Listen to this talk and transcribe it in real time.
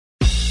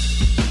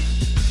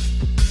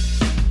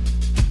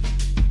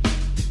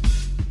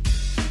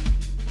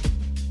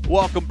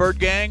Welcome, Bird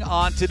Gang.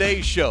 On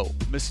today's show,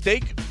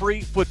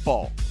 mistake-free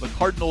football. The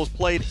Cardinals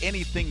played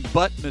anything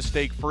but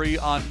mistake-free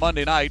on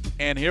Monday night,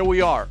 and here we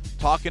are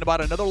talking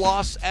about another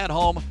loss at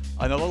home,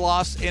 another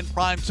loss in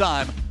prime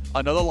time,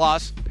 another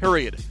loss,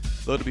 period.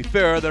 Though to be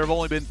fair, there have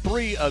only been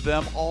 3 of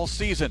them all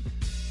season,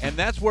 and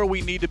that's where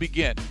we need to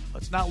begin.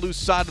 Let's not lose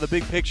sight of the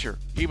big picture,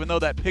 even though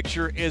that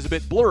picture is a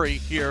bit blurry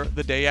here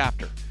the day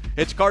after.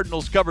 It's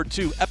Cardinals Cover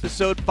 2,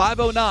 episode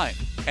 509,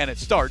 and it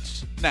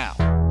starts now.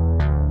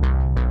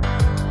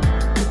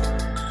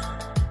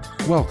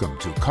 Welcome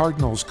to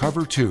Cardinals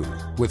Cover 2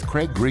 with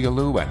Craig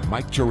Grialou and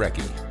Mike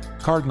Jurecki.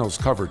 Cardinals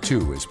Cover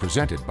 2 is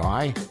presented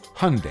by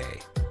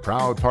Hyundai,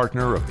 proud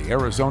partner of the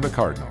Arizona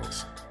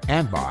Cardinals,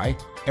 and by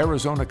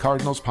Arizona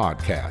Cardinals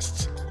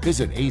Podcasts.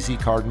 Visit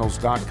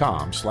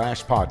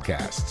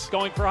azcardinals.com/podcasts.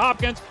 Going for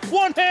Hopkins,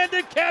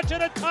 one-handed catch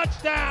and a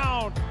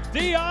touchdown!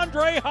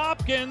 DeAndre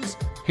Hopkins.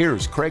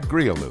 Here's Craig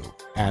Grialou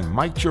and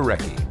Mike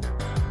Jurecki.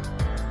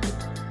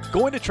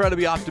 Going to try to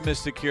be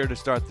optimistic here to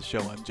start the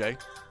show, MJ.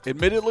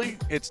 Admittedly,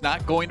 it's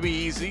not going to be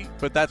easy,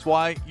 but that's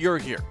why you're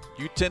here.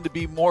 You tend to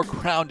be more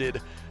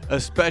grounded,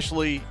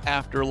 especially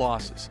after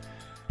losses.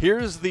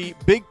 Here's the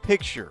big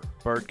picture,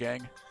 Bird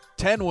Gang.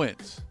 10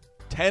 wins.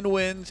 10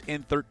 wins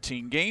in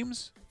 13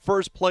 games.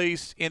 First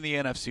place in the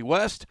NFC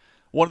West.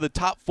 One of the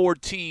top 4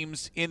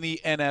 teams in the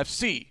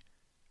NFC.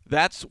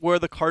 That's where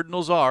the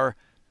Cardinals are,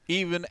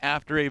 even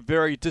after a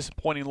very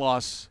disappointing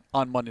loss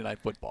on Monday Night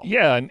Football.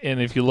 Yeah,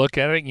 and if you look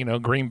at it, you know,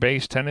 Green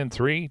Bay's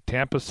 10-3,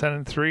 Tampa's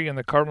 10-3, and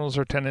the Cardinals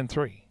are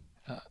 10-3.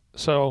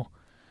 So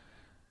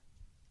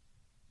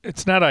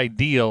it's not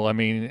ideal. I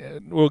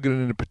mean, we'll get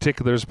into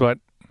particulars, but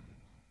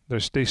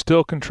they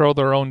still control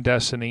their own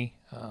destiny.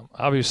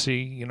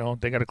 Obviously, you know,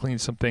 they got to clean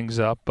some things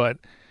up, but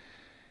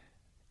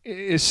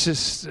it's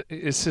just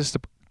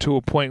to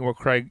a point where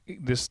Craig,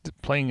 this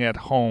playing at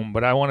home,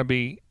 but I want to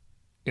be,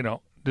 you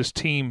know, this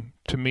team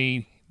to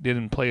me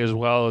didn't play as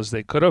well as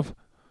they could have.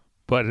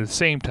 But at the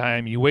same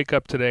time, you wake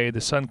up today,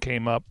 the sun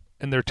came up,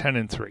 and they're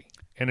 10-3.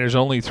 And there's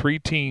only 3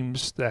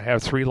 teams that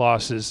have 3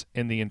 losses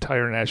in the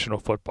entire National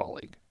Football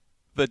League.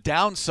 The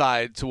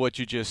downside to what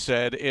you just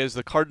said is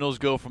the Cardinals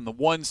go from the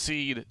 1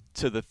 seed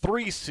to the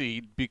 3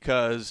 seed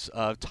because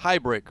of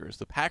tiebreakers.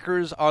 The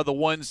Packers are the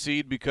 1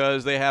 seed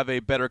because they have a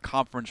better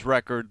conference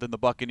record than the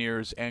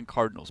Buccaneers and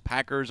Cardinals.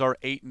 Packers are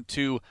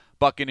 8-2,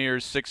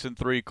 Buccaneers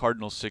 6-3,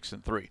 Cardinals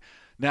 6-3.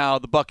 Now,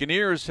 the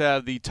Buccaneers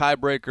have the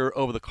tiebreaker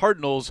over the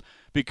Cardinals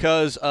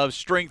because of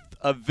strength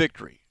of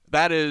victory.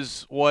 That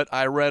is what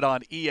I read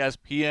on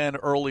ESPN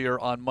earlier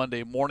on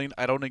Monday morning.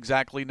 I don't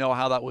exactly know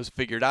how that was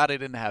figured out. I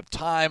didn't have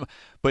time.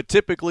 But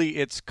typically,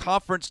 it's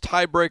conference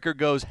tiebreaker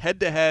goes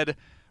head-to-head,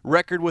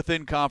 record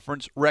within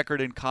conference,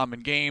 record in common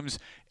games.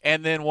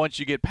 And then once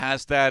you get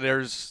past that,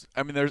 there's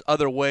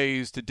other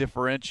ways to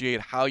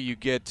differentiate how you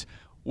get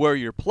where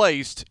you're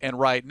placed. And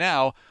right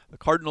now, the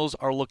Cardinals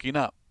are looking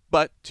up.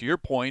 But to your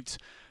point,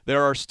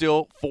 there are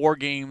still 4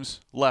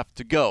 games left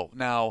to go.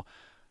 Now,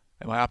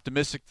 am I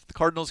optimistic that the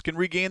Cardinals can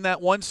regain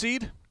that 1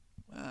 seed?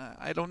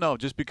 I don't know,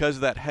 just because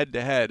of that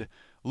head-to-head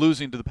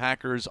losing to the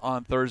Packers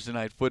on Thursday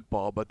Night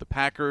Football. But the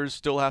Packers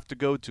still have to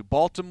go to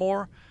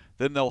Baltimore.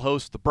 Then they'll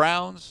host the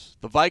Browns,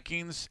 the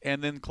Vikings,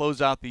 and then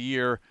close out the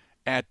year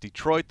at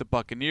Detroit. The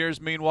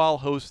Buccaneers, meanwhile,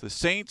 host the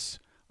Saints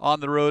on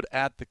the road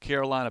at the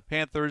Carolina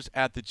Panthers,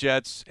 at the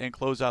Jets, and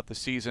close out the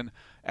season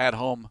at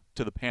home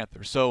to the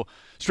Panthers. So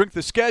strength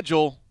of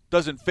schedule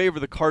doesn't favor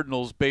the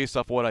Cardinals based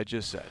off what I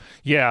just said.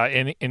 Yeah,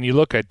 and you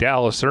look at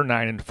Dallas, they're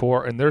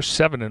 9-4, and they're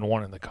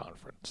 7-1 in the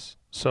conference.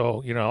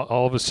 So, you know,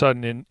 all of a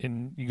sudden,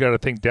 you got to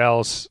think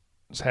Dallas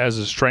has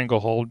a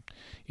stranglehold.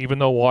 Even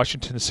though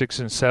Washington's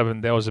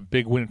 6-7, that was a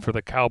big win for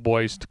the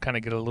Cowboys to kind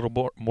of get a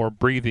little more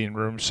breathing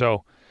room.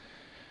 So,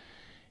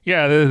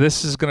 yeah,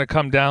 this is going to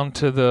come down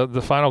to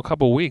the final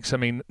couple weeks. I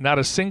mean, not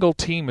a single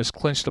team has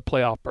clinched a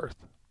playoff berth.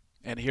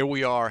 And here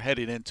we are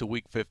heading into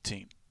Week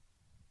 15.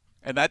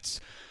 And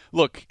that's,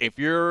 look, if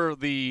you're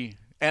the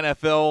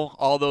NFL,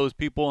 all those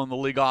people in the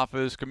league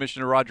office,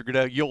 Commissioner Roger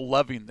Goodell, you're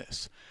loving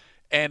this.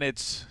 And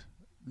it's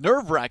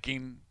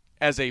nerve-wracking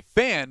as a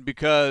fan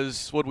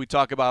because what we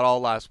talked about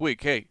all last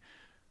week, hey,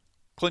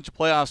 clinch a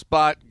playoff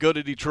spot, go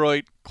to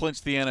Detroit,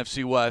 clinch the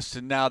NFC West,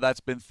 and now that's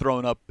been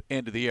thrown up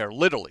into the air,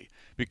 literally,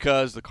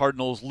 because the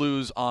Cardinals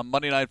lose on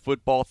Monday Night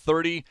Football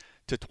 30-23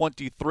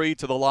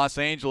 to the Los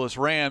Angeles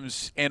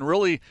Rams. And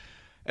really,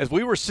 as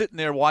we were sitting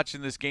there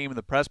watching this game in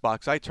the press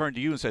box, I turned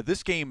to you and said,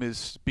 this game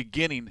is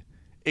beginning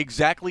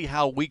exactly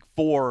how Week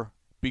 4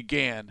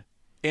 began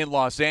in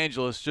Los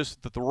Angeles,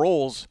 just that the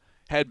roles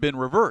had been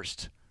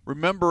reversed.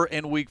 Remember,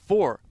 in Week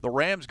 4, the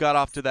Rams got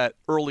off to that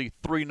early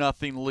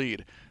 3-0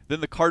 lead.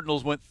 Then the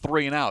Cardinals went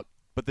 3-and-out,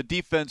 but the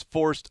defense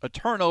forced a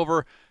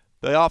turnover.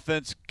 The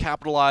offense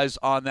capitalized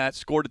on that,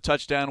 scored a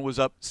touchdown, was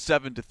up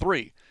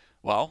 7-3.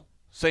 Well,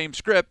 same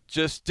script,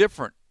 just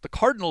different. The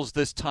Cardinals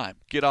this time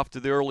get off to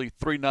the early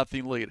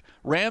 3-0 lead.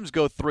 Rams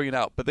go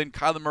 3-and-out, but then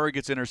Kyler Murray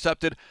gets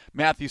intercepted.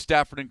 Matthew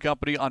Stafford and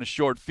company on a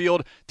short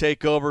field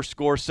take over,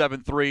 score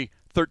 7-3,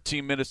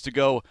 13 minutes to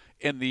go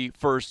in the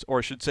first, or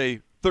I should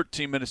say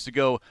 13 minutes to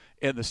go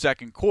in the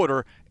second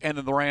quarter, and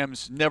then the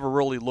Rams never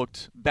really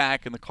looked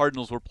back, and the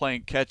Cardinals were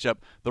playing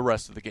catch-up the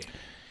rest of the game.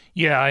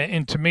 Yeah,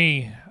 and to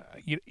me,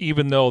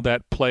 even though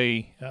that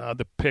play,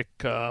 the pick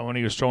when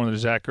he was throwing to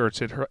Zach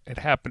Ertz, it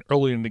happened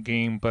early in the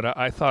game, but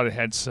I thought it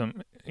had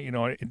some,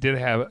 it did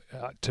have,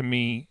 to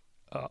me,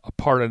 a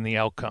part in the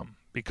outcome,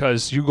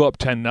 because you go up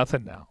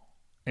 10-0 now,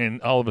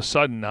 and all of a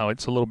sudden now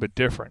it's a little bit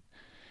different.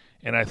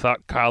 And I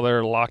thought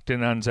Kyler locked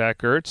in on Zach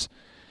Ertz.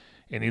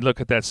 And you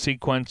look at that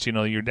sequence,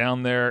 you're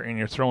down there and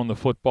you're throwing the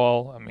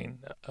football. I mean,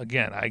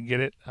 again, I get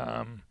it.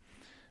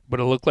 But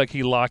it looked like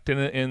he locked in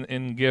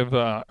and give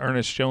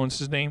Ernest Jones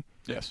his name.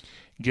 Yes.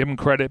 Give him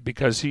credit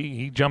because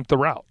he jumped the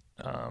route.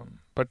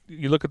 But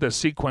you look at the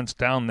sequence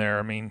down there,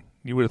 I mean,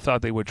 you would have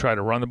thought they would try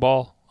to run the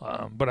ball.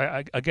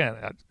 But again,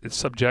 it's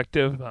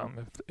subjective.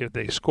 If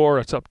they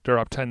score, they're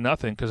up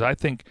 10-0, because I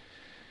think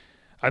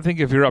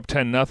if you're up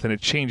 10-0,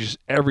 it changes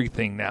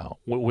everything now,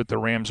 what the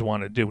Rams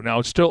want to do. Now,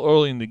 it's still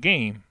early in the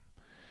game.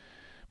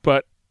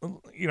 But,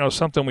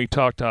 something we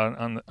talked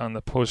on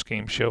the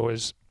post-game show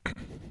is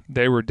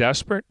they were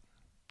desperate.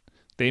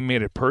 They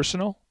made it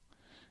personal.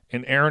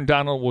 And Aaron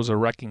Donald was a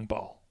wrecking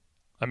ball.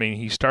 I mean,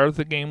 he started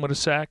the game with a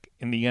sack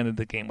and he ended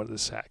the game with a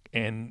sack.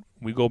 And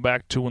we go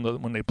back to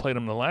when they played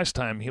him the last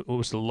time, it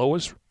was the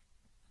lowest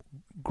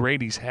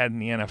grade he's had in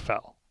the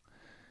NFL.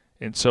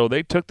 And so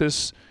they took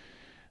this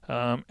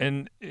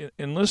and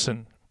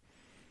listen,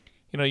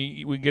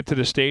 we get to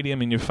the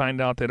stadium and you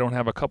find out they don't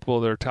have a couple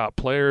of their top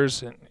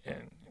players, and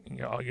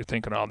you're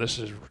thinking, oh, this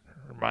is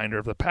a reminder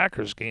of the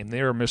Packers game.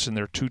 They were missing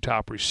their two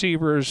top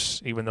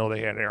receivers, even though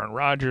they had Aaron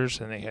Rodgers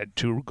and they had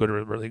two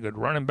really good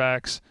running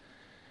backs.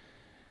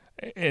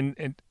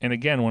 And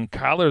again, when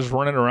Kyler's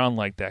running around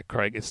like that,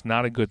 Craig, it's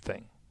not a good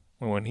thing.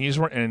 When he's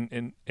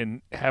running,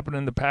 and happened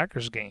in the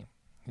Packers game,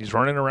 he's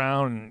running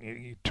around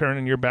and you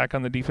turning your back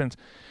on the defense.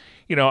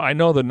 I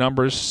know the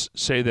numbers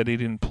say that he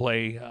didn't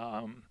play.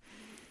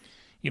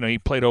 He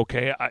played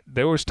okay.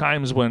 There was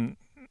times when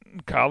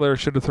Kyler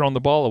should have thrown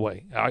the ball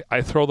away.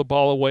 I throw the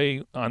ball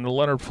away on the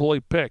Leonard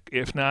Floyd pick.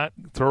 If not,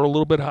 throw it a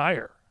little bit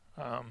higher.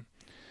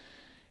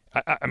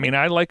 I mean,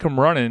 I like him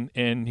running,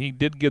 and he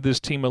did give this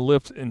team a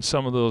lift in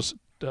some of those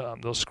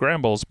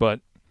scrambles. But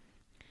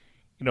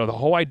the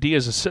whole idea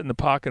is to sit in the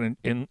pocket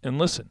and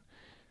listen.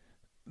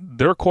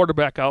 Their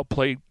quarterback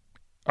outplayed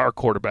our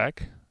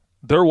quarterback.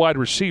 Their wide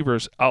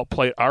receivers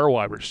outplayed our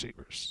wide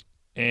receivers,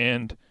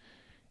 and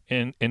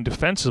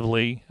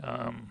defensively.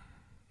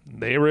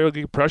 They really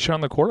get pressure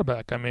on the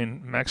quarterback. I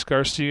mean, Max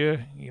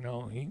Garcia,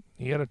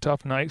 he had a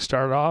tough night,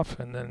 started off,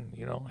 and then,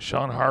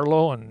 Sean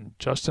Harlow and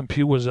Justin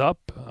Pugh was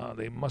up.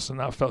 They must have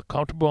not felt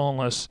comfortable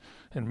unless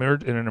in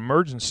an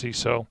emergency.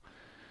 So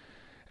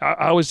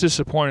I was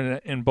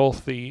disappointed in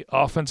both the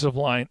offensive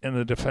line and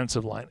the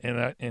defensive line.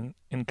 And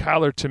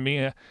Kyler, to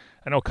me,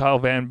 I know Kyle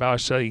Van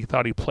Bausch said he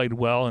thought he played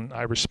well, and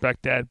I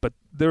respect that. But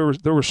there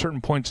were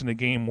certain points in the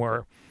game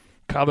where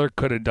Kyler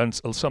could have done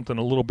something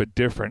a little bit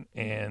different,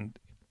 and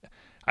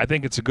I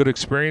think it's a good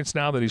experience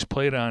now that he's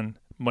played on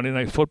Monday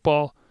Night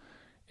Football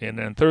and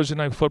then Thursday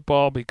Night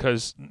Football,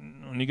 because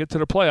when you get to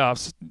the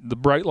playoffs, the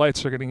bright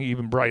lights are getting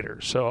even brighter.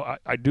 So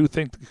I do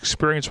think the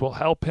experience will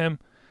help him.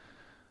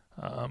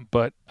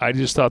 But I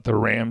just thought the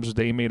Rams,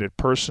 they made it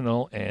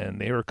personal,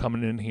 and they were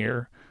coming in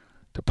here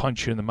to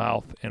punch you in the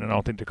mouth, and I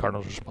don't think the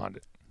Cardinals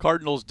responded.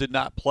 Cardinals did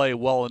not play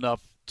well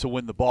enough to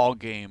win the ball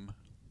game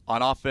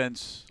on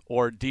offense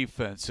or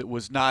defense. It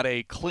was not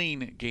a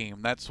clean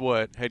game. That's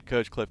what head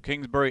coach Cliff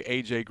Kingsbury,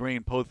 A.J.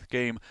 Green,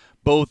 post-game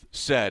both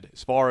said,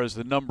 as far as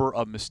the number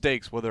of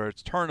mistakes, whether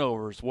it's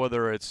turnovers,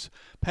 whether it's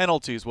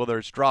penalties, whether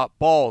it's dropped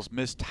balls,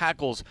 missed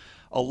tackles.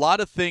 A lot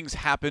of things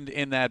happened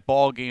in that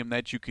ball game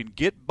that you can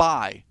get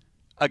by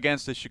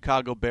against the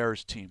Chicago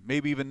Bears team,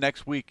 maybe even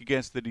next week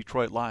against the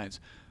Detroit Lions.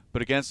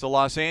 But against the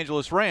Los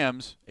Angeles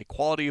Rams, a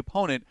quality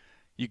opponent,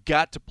 you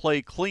got to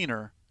play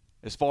cleaner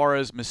as far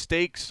as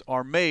mistakes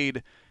are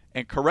made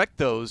and correct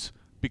those,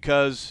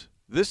 because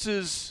this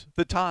is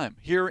the time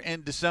here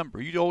in December.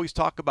 You always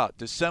talk about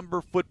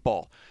December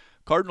football.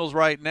 Cardinals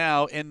right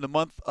now in the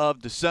month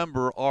of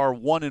December are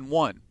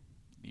 1-1.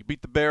 You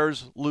beat the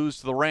Bears, lose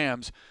to the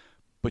Rams,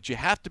 but you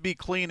have to be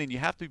clean and you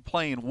have to be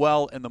playing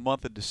well in the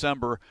month of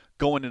December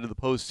going into the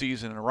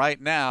postseason. And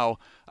right now,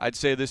 I'd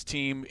say this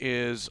team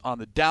is on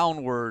the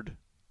downward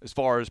as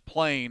far as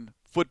playing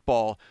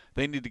football.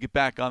 They need to get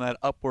back on that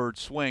upward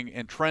swing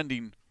and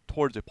trending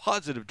towards a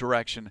positive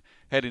direction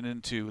heading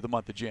into the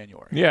month of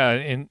January. Yeah,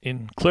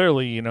 and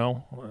clearly,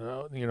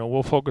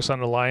 we'll focus on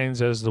the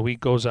Lions as the week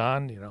goes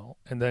on,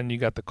 and then you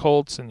got the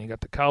Colts and you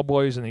got the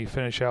Cowboys, and then you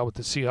finish out with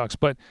the Seahawks.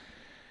 But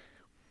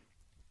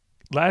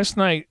last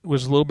night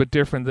was a little bit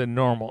different than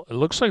normal. It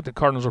looks like the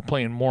Cardinals are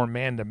playing more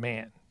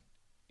man-to-man,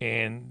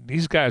 and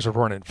these guys are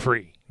running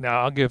free.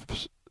 Now, I'll give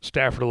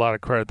Stafford a lot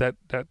of credit.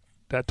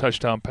 That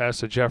touchdown pass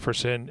to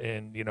Jefferson,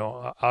 and,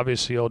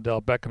 obviously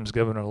Odell Beckham's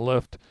giving a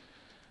lift.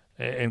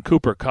 And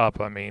Cooper Kupp,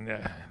 I mean,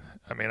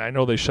 I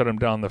know they shut him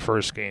down the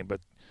first game,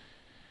 but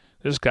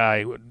this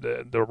guy,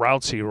 the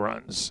routes he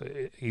runs,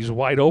 he's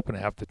wide open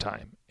half the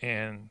time.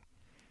 And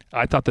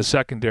I thought the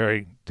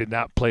secondary did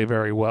not play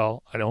very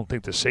well. I don't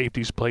think the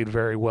safeties played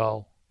very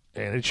well,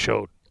 and it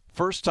showed.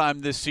 First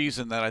time this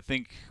season that I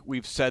think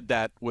we've said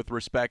that with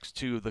respects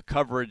to the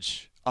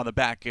coverage on the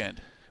back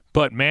end.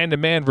 But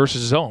man-to-man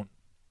versus zone.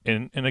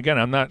 And again,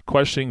 I'm not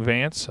questioning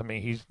Vance. I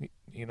mean,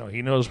 he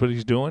knows what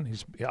he's doing.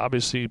 He's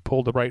obviously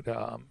pulled the right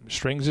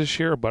strings this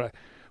year, but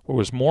it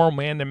was more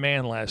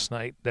man-to-man last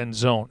night than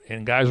zone,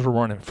 and guys were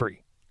running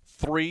free.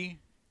 3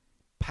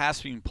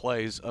 passing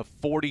plays of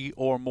 40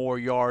 or more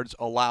yards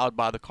allowed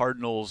by the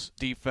Cardinals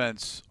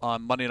defense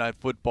on Monday Night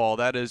Football.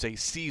 That is a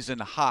season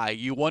high.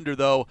 You wonder,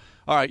 though,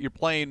 all right, you're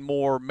playing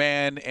more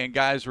man and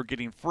guys were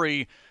getting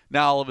free.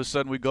 Now all of a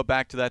sudden we go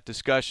back to that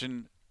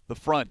discussion, the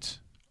front.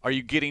 Are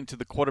you getting to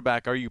the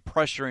quarterback? Are you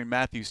pressuring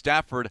Matthew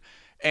Stafford?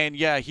 And,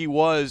 yeah, he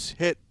was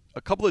hit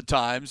a couple of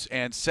times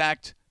and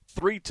sacked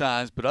 3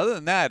 times. But other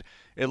than that,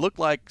 it looked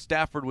like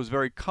Stafford was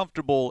very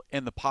comfortable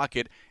in the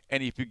pocket.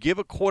 And if you give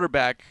a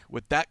quarterback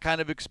with that kind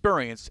of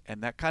experience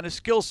and that kind of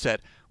skill set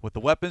with the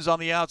weapons on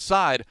the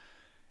outside,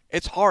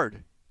 it's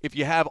hard if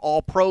you have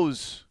all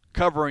pros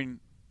covering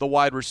the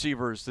wide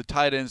receivers, the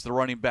tight ends, the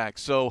running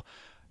backs. So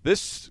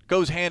this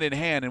goes hand in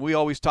hand, and we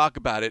always talk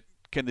about it.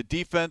 Can the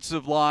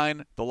defensive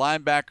line, the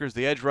linebackers,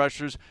 the edge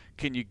rushers,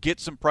 can you get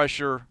some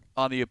pressure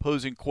on the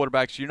opposing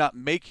quarterbacks? You're not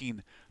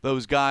making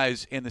those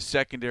guys in the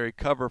secondary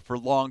cover for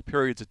long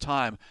periods of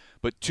time,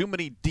 but too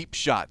many deep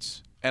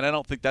shots. And I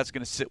don't think that's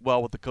going to sit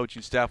well with the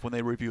coaching staff when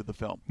they review the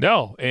film.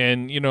 No,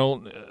 and, you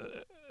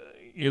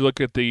look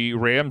at the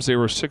Rams, they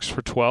were 6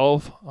 for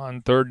 12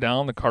 on third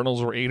down. The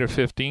Cardinals were 8 of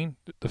 15.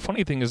 The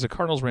funny thing is the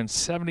Cardinals ran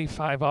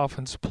 75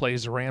 offensive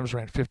plays. The Rams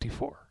ran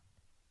 54.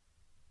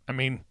 I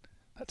mean,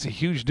 that's a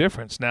huge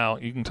difference. Now,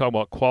 you can talk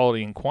about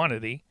quality and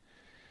quantity,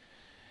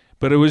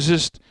 but it was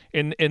just –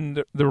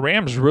 and the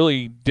Rams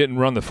really didn't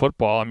run the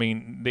football. I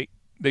mean,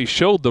 they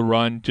showed the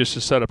run just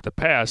to set up the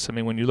pass. I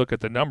mean, when you look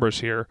at the numbers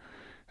here,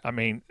 I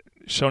mean,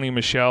 Sony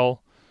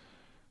Michel,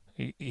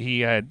 he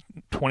had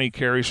 20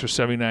 carries for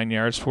 79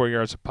 yards, 4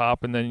 yards a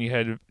pop, and then you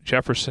had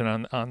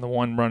Jefferson on the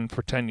one run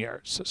for 10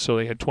 yards. So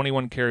they had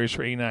 21 carries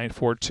for 89,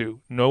 4-2.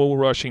 No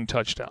rushing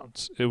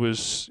touchdowns. It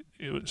was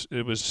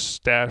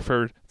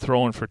Stafford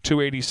throwing for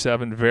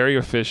 287, very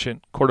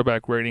efficient.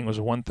 Quarterback rating was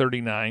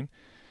 139.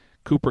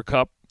 Cooper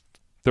Kupp,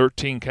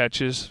 13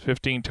 catches,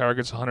 15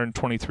 targets,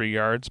 123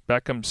 yards.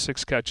 Beckham,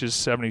 6 catches,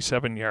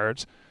 77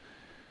 yards.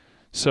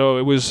 So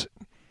it was,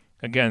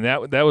 again,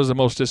 that was the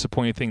most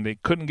disappointing thing. They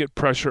couldn't get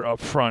pressure up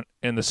front,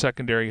 and the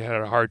secondary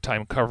had a hard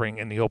time covering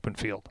in the open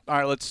field. All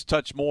right, let's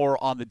touch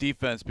more on the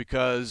defense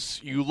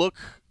because you look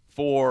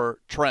for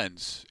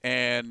trends,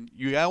 and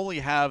you only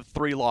have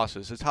 3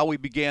 losses. It's how we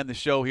began the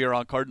show here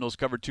on Cardinals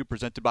Cover 2,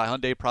 presented by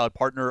Hyundai, proud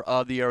partner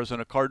of the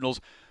Arizona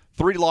Cardinals.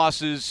 3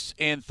 losses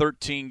in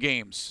 13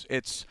 games.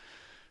 It's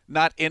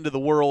not end of the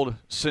world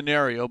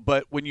scenario,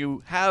 but when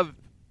you have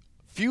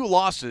few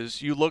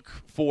losses, you look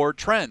for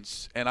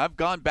trends. And I've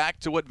gone back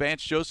to what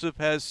Vance Joseph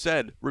has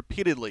said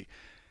repeatedly.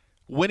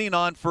 Winning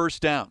on first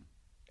down.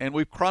 And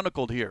we've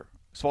chronicled here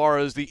as far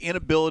as the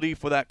inability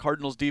for that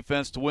Cardinals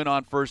defense to win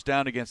on first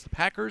down against the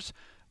Packers,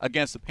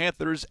 against the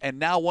Panthers, and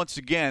now once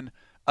again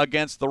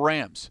against the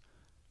Rams.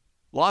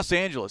 Los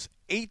Angeles,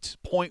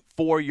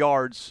 8.4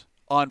 yards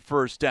on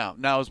first down.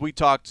 Now, as we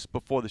talked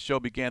before the show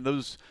began,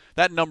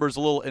 that number is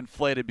a little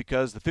inflated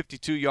because the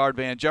 52-yard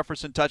Van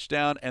Jefferson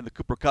touchdown and the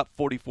Cooper Kupp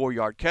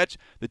 44-yard catch,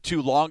 the 2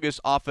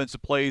 longest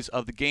offensive plays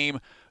of the game,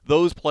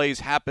 those plays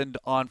happened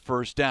on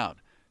first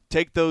down.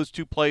 Take those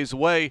 2 plays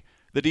away,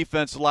 the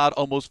defense allowed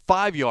almost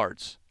 5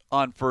 yards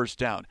on first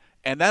down.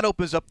 And that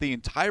opens up the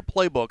entire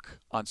playbook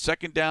on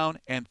second down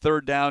and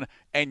third down,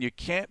 and you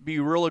can't be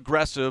real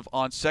aggressive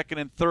on second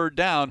and third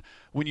down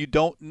when you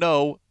don't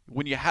know,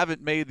 when you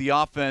haven't made the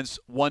offense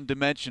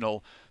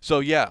one-dimensional. So,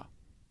 yeah,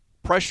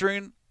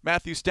 pressuring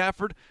Matthew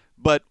Stafford,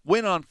 but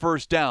win on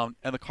first down,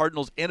 and the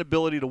Cardinals'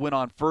 inability to win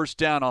on first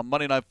down on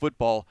Monday Night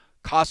Football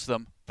cost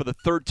them for the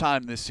 3rd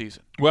time this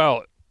season.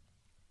 Well,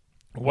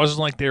 it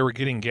wasn't like they were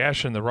getting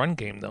gashed in the run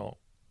game, though.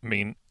 I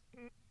mean,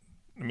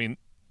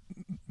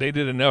 they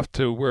did enough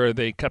to where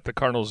they kept the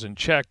Cardinals in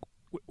check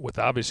with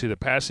obviously the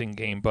passing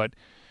game, but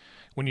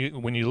when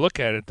you look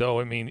at it, though,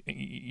 I mean,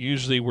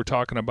 usually we're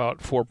talking about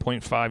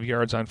 4.5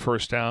 yards on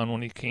first down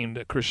when it came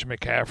to Christian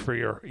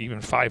McCaffrey, or even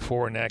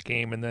 5.4 in that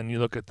game. And then you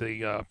look at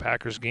the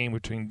Packers game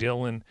between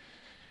Dillon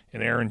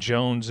and Aaron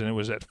Jones, and it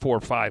was at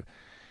 4.5.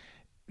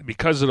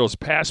 Because of those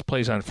pass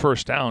plays on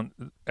first down,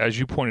 as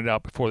you pointed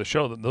out before the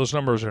show, those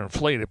numbers are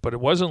inflated. But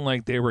it wasn't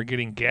like they were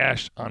getting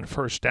gashed on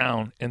first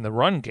down in the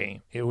run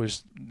game. It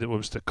was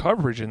the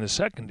coverage in the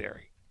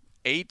secondary.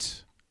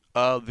 8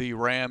 of the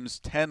Rams'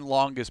 10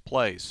 longest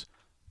plays,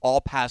 all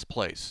pass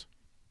plays.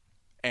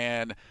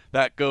 And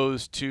that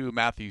goes to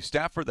Matthew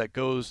Stafford. That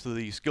goes to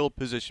the skilled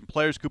position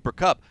players. Cooper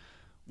Kupp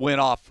went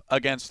off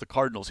against the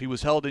Cardinals. He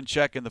was held in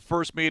check in the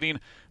first meeting,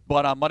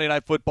 but on Monday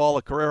Night Football,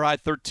 a career-high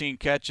 13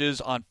 catches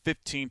on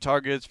 15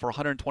 targets for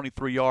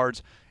 123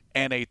 yards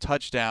and a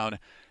touchdown.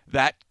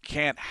 That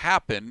can't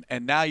happen,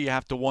 and now you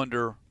have to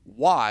wonder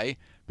why,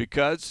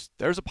 because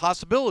there's a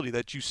possibility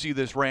that you see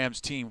this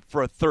Rams team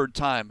for a third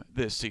time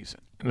this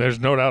season. There's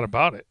no doubt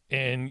about it.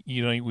 And,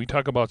 we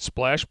talk about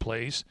splash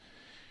plays,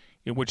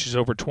 which is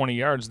over 20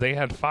 yards. They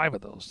had 5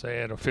 of those. They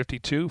had a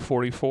 52,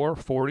 44,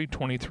 40,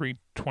 23,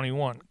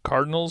 21.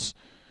 Cardinals,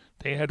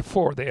 they had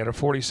 4. They had a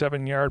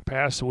 47-yard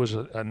pass. It was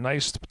a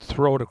nice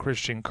throw to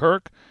Christian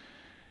Kirk.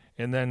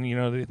 And then,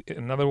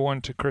 another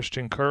one to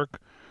Christian Kirk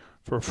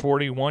for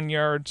 41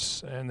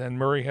 yards. And then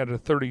Murray had a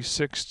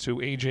 36 to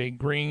A.J.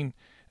 Green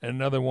and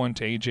another one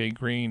to A.J.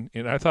 Green.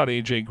 And I thought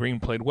A.J.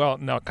 Green played well.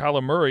 Now,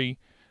 Kyler Murray,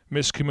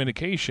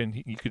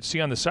 miscommunication. You could see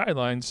on the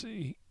sidelines,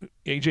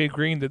 A.J.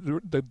 Green,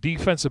 the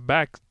defensive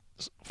back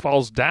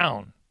falls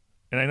down.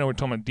 And I know we're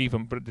talking about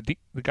defense, but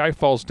the guy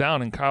falls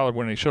down, and Kyler,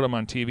 when they showed him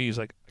on TV, he's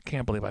like, I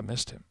can't believe I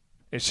missed him.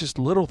 It's just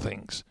little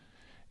things.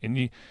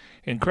 And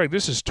Craig,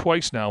 this is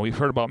twice now we've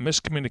heard about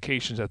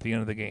miscommunications at the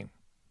end of the game.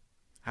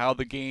 How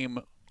the game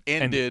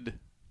ended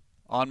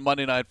on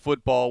Monday Night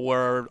Football,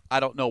 where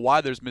I don't know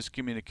why there's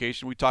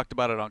miscommunication. We talked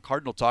about it on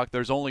Cardinal Talk.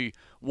 There's only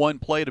one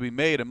play to be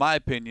made, in my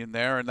opinion,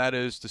 there, and that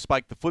is to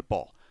spike the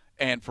football.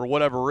 And for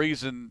whatever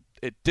reason,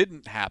 it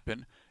didn't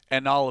happen,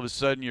 and all of a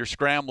sudden you're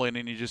scrambling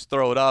and you just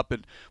throw it up.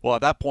 And, well,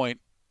 at that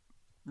point,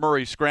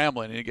 Murray's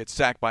scrambling and he gets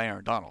sacked by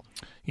Aaron Donald.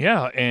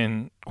 Yeah,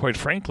 and quite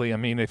frankly, I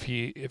mean, if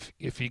you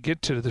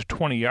get to the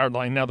 20-yard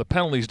line, now the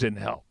penalties didn't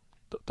help.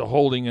 The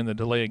holding and the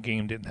delay of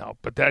game didn't help.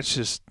 But that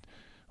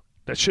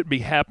should be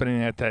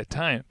happening at that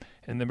time.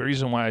 And the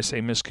reason why I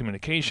say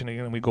miscommunication,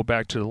 again, we go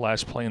back to the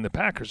last play in the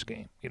Packers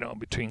game,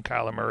 between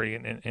Kyler Murray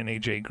and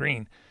A.J.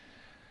 Green.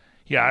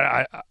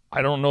 Yeah,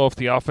 I don't know if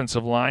the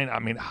offensive line, I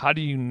mean, how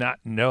do you not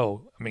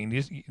know? I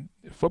mean,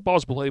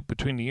 football's played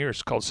between the ears.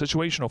 It's called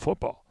situational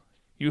football.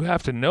 You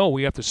have to know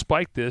we have to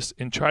spike this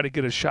and try to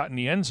get a shot in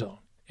the end zone.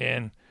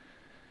 And,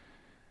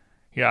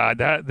 yeah,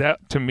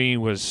 that to me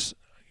was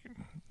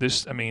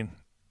this. I mean,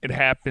 it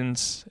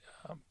happens,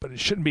 but it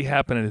shouldn't be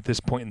happening at this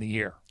point in the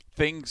year.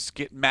 Things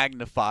get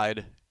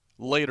magnified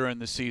later in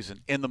the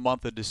season, in the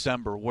month of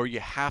December, where you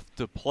have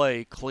to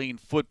play clean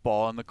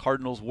football, and the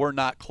Cardinals were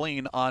not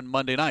clean on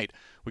Monday night.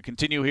 We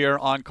continue here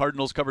on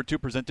Cardinals Cover 2,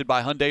 presented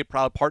by Hyundai,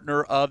 proud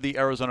partner of the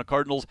Arizona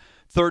Cardinals.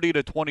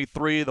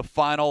 30-23, the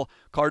final.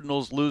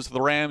 Cardinals lose to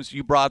the Rams.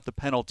 You brought the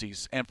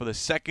penalties, and for the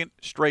second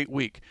straight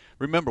week.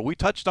 Remember, we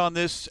touched on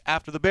this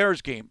after the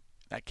Bears game.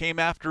 That came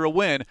after a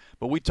win,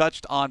 but we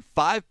touched on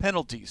 5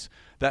 penalties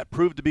that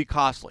proved to be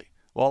costly.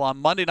 Well, on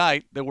Monday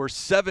night, there were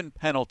 7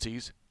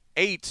 penalties,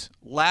 8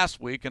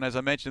 last week, and as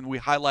I mentioned, we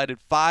highlighted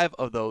 5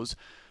 of those.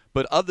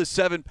 But of the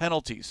 7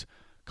 penalties,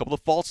 a couple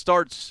of false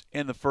starts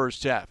in the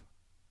first half.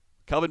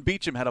 Kelvin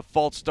Beachum had a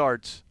false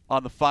start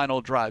on the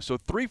final drive. So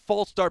 3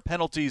 false start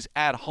penalties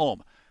at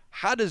home.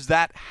 How does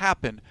that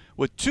happen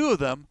with 2 of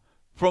them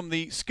from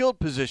the skilled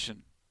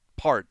position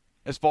part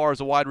as far as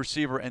a wide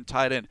receiver and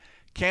tight end?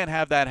 Can't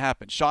have that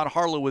happen. Sean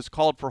Harlow was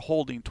called for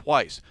holding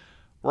twice.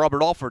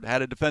 Robert Alford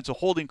had a defensive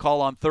holding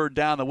call on 3rd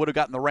down that would have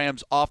gotten the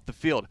Rams off the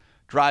field.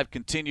 Drive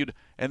continued,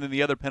 and then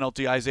the other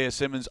penalty, Isaiah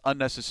Simmons,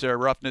 unnecessary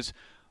roughness.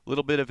 A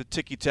little bit of a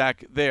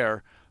ticky-tack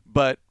there.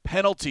 But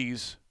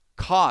penalties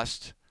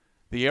cost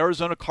the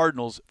Arizona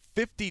Cardinals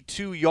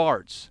 52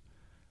 yards.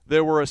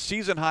 There were a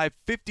season-high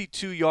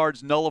 52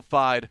 yards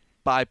nullified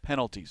by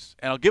penalties.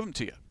 And I'll give them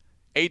to you.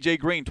 A.J.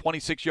 Green,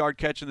 26-yard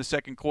catch in the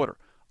second quarter.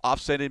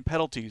 Offsetting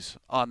penalties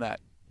on that.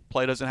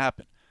 Play doesn't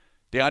happen.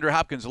 DeAndre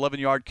Hopkins,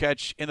 11-yard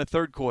catch in the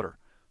third quarter.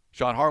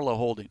 Sean Harlow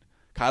holding.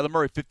 Kyler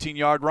Murray,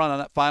 15-yard run on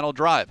that final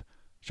drive.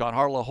 Sean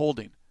Harlow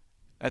holding.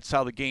 That's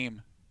how the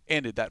game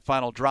ended, that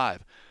final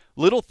drive.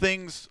 Little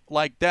things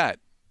like that.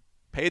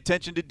 Pay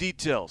attention to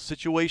details.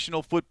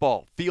 Situational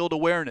football, field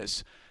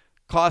awareness.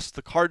 Cost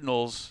the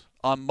Cardinals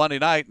on Monday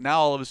night. Now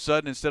all of a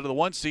sudden, instead of the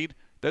 1 seed,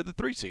 they're the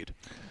 3 seed.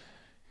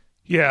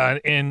 Yeah,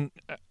 and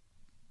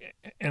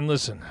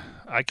listen,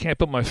 I can't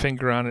put my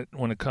finger on it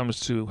when it comes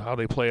to how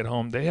they play at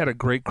home. They had a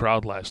great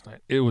crowd last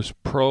night. It was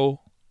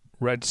pro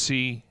Red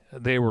Sea.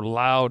 They were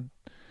loud.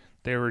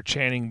 They were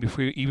chanting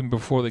even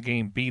before the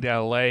game beat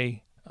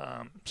L.A.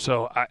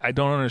 So I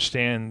don't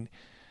understand.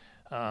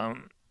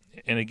 And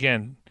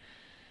again,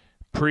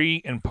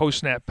 pre- and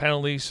post-snap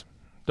penalties,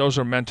 those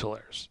are mental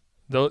errors.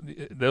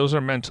 Those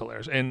are mental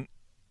errors. And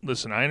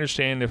listen, I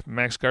understand if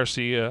Max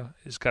Garcia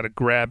has got to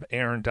grab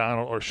Aaron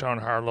Donald or Sean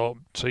Harlow,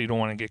 so you don't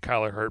want to get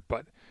Kyler hurt.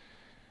 But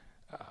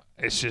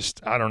it's just,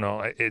 I don't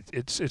know.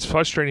 It's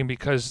frustrating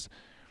because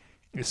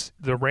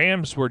the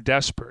Rams were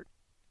desperate,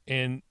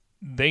 and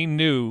they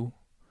knew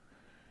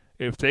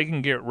if they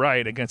can get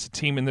right against a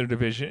team in their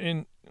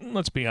division, and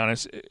let's be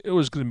honest, it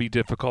was going to be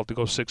difficult to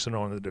go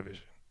 6-0 in the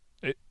division.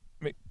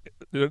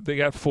 They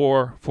got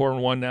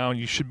 4-1 now, and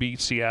you should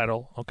beat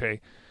Seattle.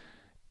 Okay,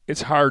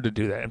 it's hard to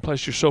do that, and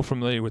plus you're so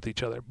familiar with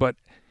each other. But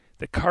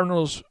the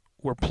Cardinals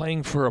were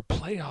playing for a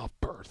playoff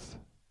berth.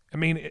 I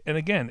mean, and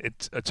again,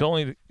 it's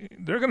only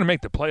they're going to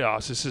make the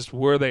playoffs. It's just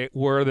where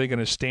are they going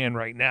to stand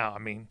right now? I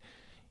mean,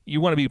 you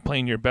want to be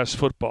playing your best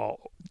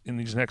football in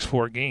these next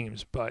 4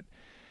 games, but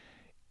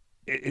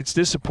it's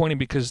disappointing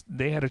because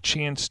they had a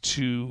chance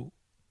to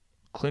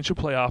clinch a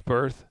playoff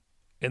berth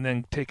and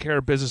then take care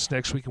of business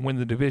next week and win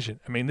the division.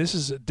 I mean, this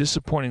is a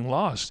disappointing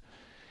loss.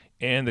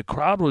 And the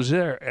crowd was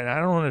there, and I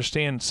don't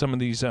understand some of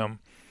these,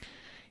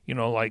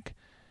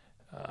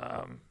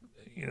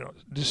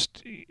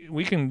 just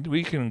we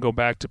can go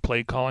back to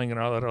play calling and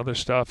all that other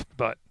stuff,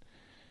 but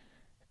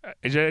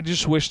I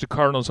just wish the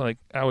Cardinals, like,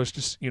 I was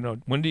just,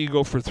 when do you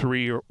go for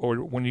 3 or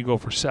when do you go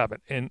for 7?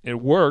 And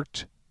it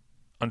worked,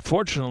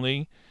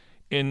 unfortunately,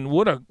 and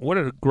what a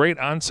great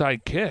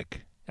onside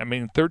kick. I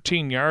mean,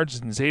 13 yards,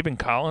 and Zaven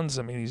Collins,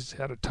 I mean, he's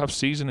had a tough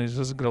season. He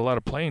doesn't get a lot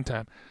of playing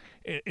time.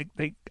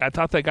 I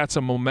thought they got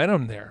some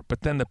momentum there,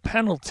 but then the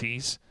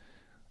penalties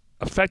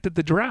affected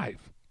the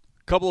drive.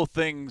 Couple of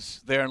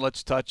things there, and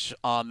let's touch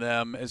on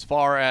them. As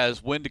far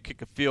as when to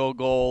kick a field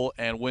goal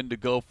and when to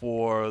go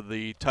for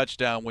the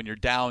touchdown when you're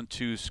down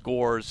 2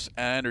 scores,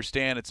 I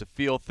understand it's a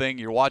feel thing.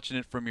 You're watching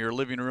it from your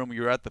living room.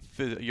 You're at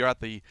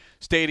the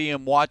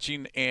stadium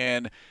watching,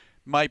 and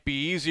might be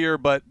easier,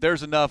 but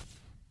there's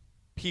enough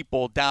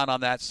people down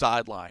on that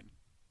sideline.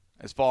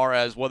 As far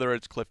as whether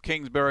it's Cliff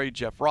Kingsbury,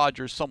 Jeff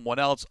Rogers, someone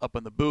else up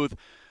in the booth,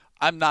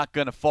 I'm not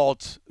going to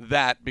fault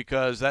that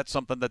because that's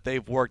something that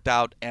they've worked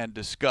out and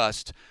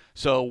discussed.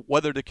 So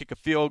whether to kick a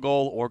field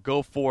goal or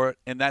go for it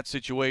in that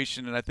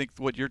situation, and I think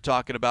what you're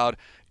talking about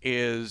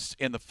is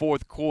in the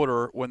fourth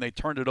quarter when they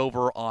turned it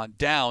over on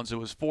downs, it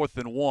was 4th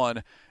and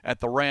 1 at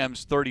the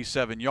Rams'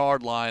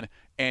 37-yard line,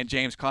 and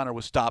James Conner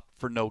was stopped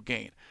for no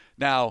gain.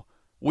 Now,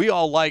 we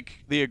all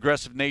like the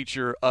aggressive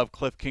nature of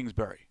Cliff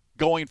Kingsbury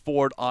going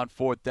forward on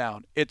 4th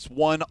down. It's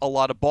won a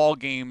lot of ball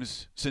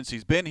games since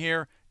he's been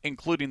here,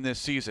 including this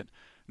season.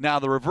 Now,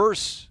 the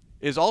reverse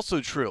is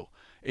also true.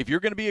 If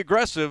you're going to be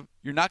aggressive,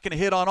 you're not going to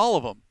hit on all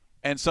of them.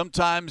 And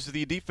sometimes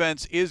the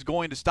defense is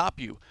going to stop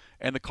you.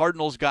 And the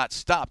Cardinals got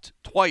stopped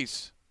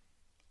twice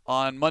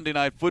on Monday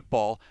Night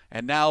Football.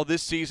 And now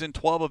this season,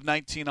 12 of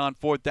 19 on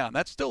 4th down.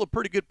 That's still a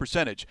pretty good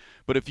percentage.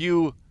 But if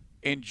you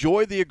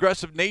enjoy the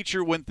aggressive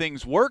nature when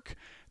things work,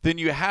 then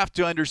you have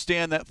to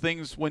understand that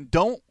things when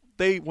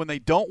they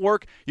don't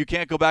work, you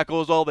can't go back,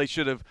 they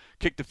should have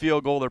kicked the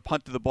field goal or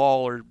punted the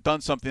ball or done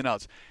something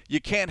else.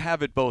 You can't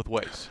have it both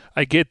ways.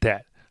 I get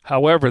that.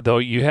 However, though,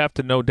 you have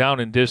to know down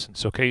and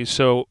distance, okay?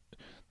 So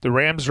the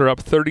Rams are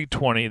up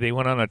 30-20. They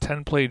went on a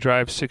 10-play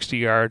drive, 60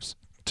 yards,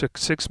 took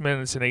 6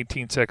 minutes and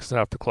 18 seconds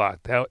off the clock.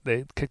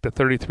 They kicked a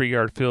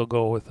 33-yard field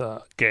goal with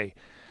Gay.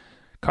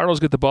 Cardinals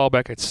get the ball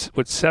back with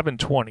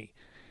 7:20.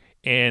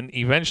 And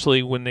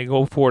eventually, when they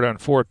go for it on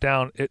 4th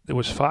down, it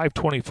was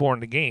 5:24 in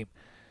the game.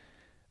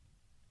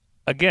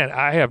 Again,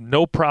 I have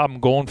no problem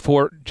going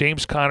for it.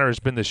 James Conner has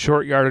been the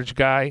short yardage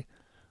guy.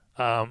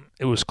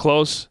 It was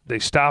close. They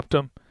stopped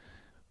him.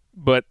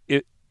 But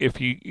if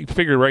you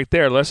figure right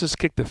there, let's just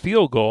kick the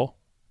field goal,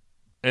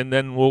 and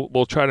then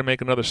we'll try to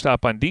make another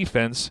stop on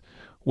defense,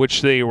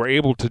 which they were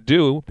able to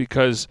do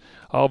because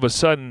all of a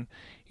sudden,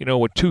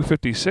 with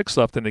 2:56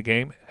 left in the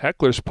game,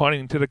 Heckler's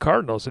punting to the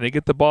Cardinals, and they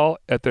get the ball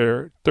at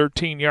their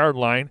 13-yard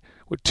line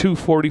with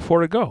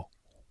 2:44 to go.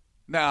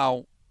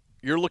 Now,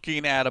 you're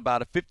looking at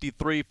about a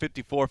 53,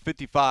 54,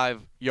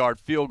 55-yard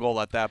field goal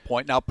at that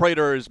point. Now,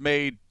 Prater has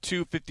made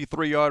 2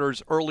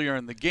 53-yarders earlier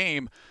in the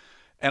game,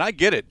 and I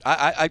get it.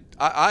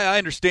 I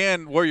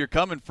understand where you're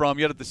coming from,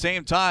 yet at the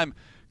same time,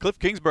 Cliff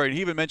Kingsbury,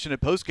 he even mentioned it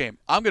postgame,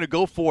 I'm going to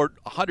go for it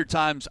 100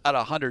 times out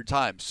of 100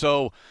 times.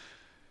 So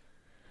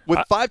with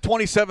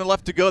 5:27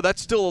 left to go,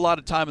 that's still a lot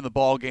of time in the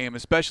ball game,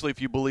 especially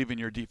if you believe in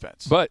your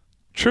defense. But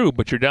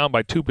you're down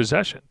by 2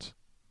 possessions.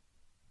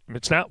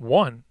 It's not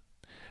one.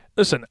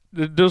 Listen,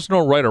 there's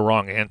no right or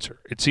wrong answer.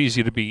 It's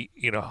easy to be,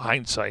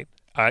 hindsight.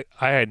 I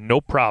had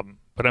no problem.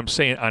 But I'm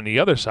saying on the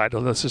other side,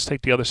 let's just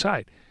take the other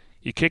side.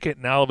 You kick it,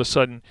 and now all of a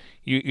sudden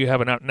you have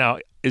an out. Now,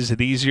 is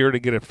it easier to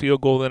get a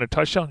field goal than a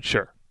touchdown?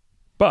 Sure.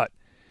 But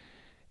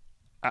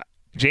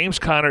James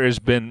Conner has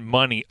been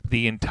money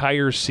the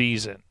entire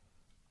season.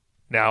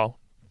 Now,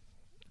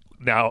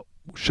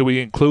 should we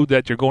include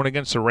that you're going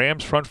against the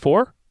Rams front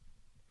four?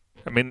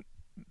 I mean,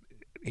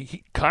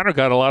 Conner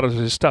got a lot of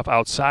his stuff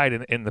outside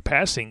in the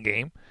passing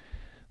game.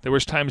 There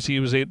was times he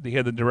had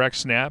the direct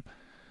snap,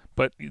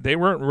 but they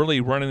weren't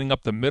really running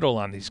up the middle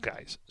on these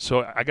guys.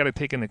 So I got to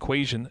take into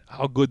equation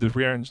how good the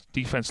Rams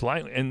defense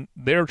line, and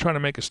they're trying to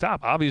make a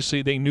stop.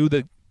 Obviously, they knew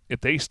that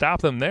if they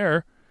stop them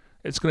there,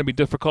 it's going to be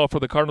difficult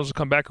for the Cardinals to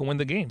come back and win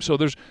the game. So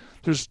there's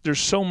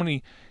so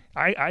many.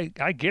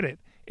 I get it,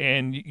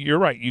 and you're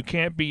right. You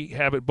can't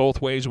have it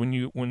both ways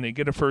when they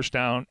get a first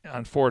down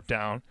on 4th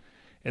down.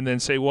 And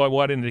then say, well,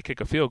 why didn't they kick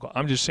a field goal?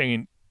 I'm just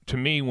saying, to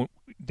me,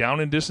 down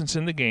and distance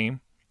in the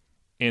game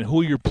and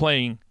who you're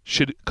playing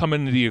should come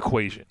into the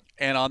equation.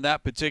 And on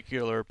that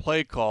particular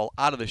play call,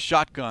 out of the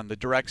shotgun, the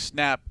direct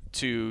snap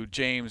to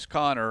James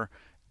Conner,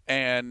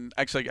 and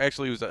actually it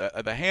was the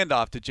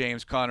handoff to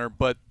James Conner,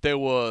 but there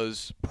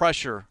was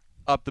pressure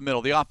up the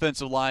middle. The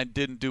offensive line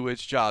didn't do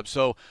its job.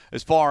 So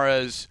as far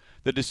as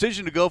the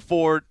decision to go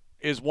for it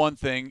is one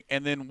thing,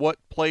 and then what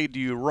play do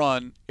you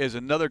run is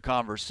another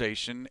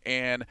conversation.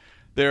 And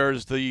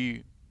there's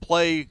the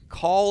play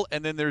call,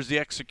 and then there's the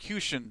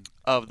execution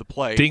of the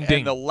play. Ding, ding.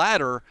 And the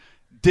latter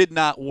did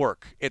not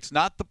work. It's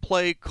not the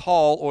play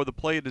call or the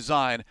play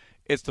design.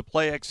 It's the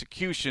play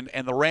execution,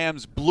 and the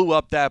Rams blew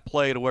up that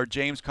play to where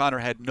James Conner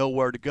had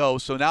nowhere to go.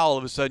 So now all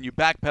of a sudden you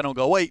backpedal and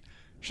go, wait,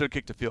 should have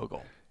kicked a field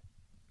goal.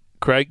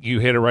 Craig, you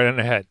hit it right on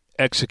the head.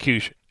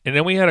 Execution. And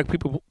then we had a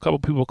couple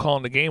people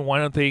calling the game. Why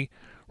don't they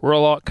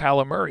roll out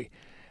Kyler Murray?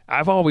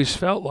 I've always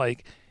felt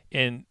like,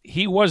 and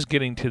he was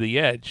getting to the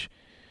edge,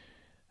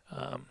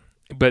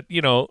 but,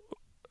 you know,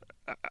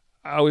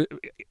 I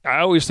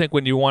always think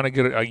when you want to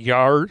get a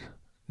yard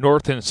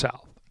north and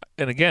south,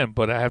 and again,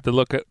 but I have to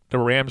look at the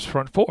Rams'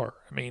 front four.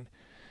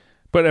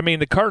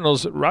 The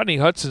Cardinals, Rodney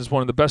Hudson's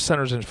one of the best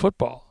centers in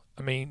football.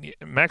 I mean,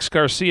 Max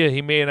Garcia,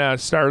 he may not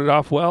have started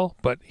off well,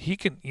 but he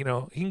can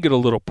get a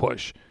little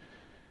push.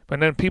 But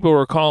then people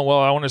were calling, well,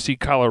 I want to see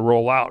Kyler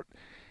roll out.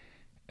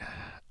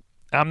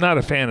 I'm not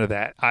a fan of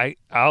that.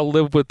 I'll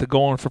live with the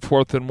going for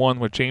 4th and 1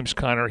 with James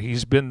Conner.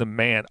 He's been the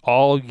man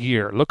all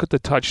year. Look at the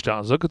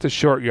touchdowns. Look at the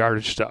short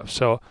yardage stuff.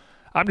 So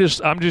I'm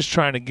just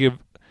trying to give,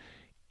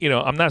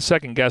 I'm not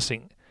second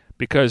guessing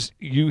because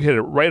you hit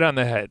it right on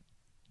the head.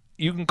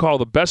 You can call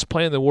the best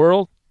play in the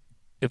world.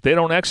 If they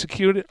don't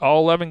execute it,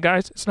 all 11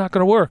 guys, it's not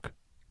going to work.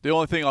 The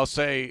only thing I'll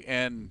say,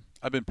 and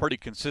I've been pretty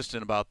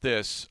consistent about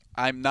this,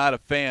 I'm not a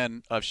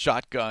fan of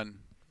shotgun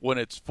when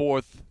it's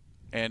 4th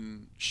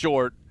and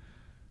short,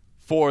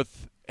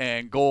 4th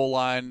and goal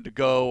line to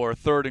go, or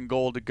 3rd and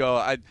goal to go.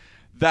 I'm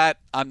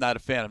not a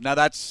fan of. Now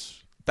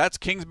that's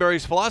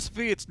Kingsbury's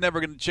philosophy. It's never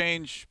going to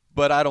change,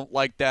 but I don't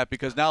like that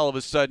because now all of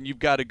a sudden you've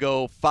got to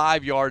go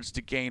 5 yards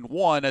to gain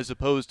 1 as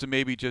opposed to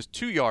maybe just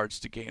 2 yards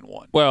to gain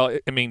 1. Well,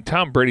 I mean,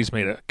 Tom Brady's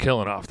made a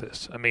killing off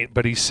this. I mean,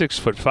 but he's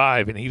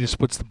 6'5" and he just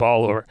puts the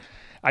ball over.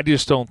 I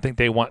just don't think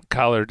they want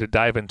Kyler to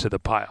dive into the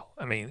pile.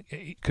 I mean,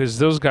 because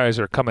those guys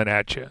are coming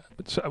at you.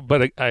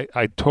 But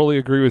I totally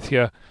agree with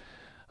you.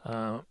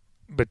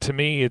 But to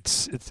me,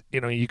 it's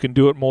you can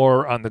do it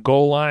more on the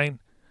goal line.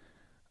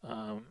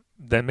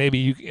 Then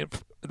maybe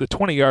the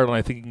 20-yard line,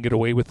 I think you can get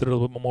away with it a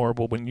little bit more.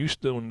 But when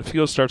the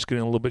field starts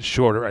getting a little bit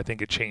shorter, I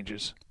think it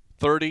changes.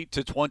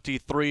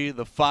 30-23,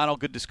 the final.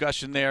 Good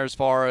discussion there as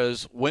far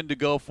as when to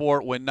go for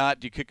it, when not.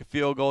 Do you kick a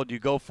field goal? Do you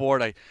go for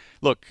it?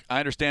 I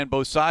understand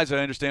both sides. I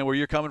understand where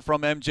you're coming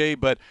from, MJ,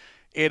 but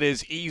it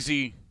is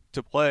easy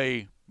to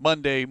play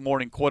Monday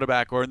morning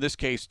quarterback, or in this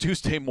case,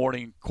 Tuesday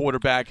morning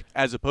quarterback,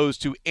 as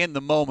opposed to in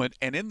the moment.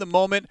 And in the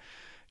moment,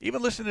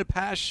 even listening to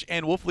Pash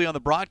and Wolfley on the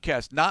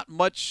broadcast, not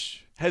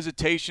much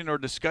hesitation or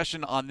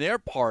discussion on their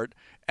part.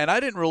 And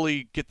I didn't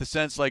really get the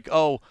sense like,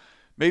 oh,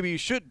 maybe you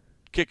should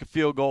kick a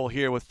field goal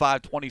here with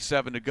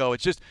 5:27 to go.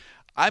 It's just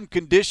I'm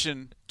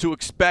conditioned to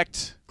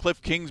expect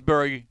Cliff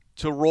Kingsbury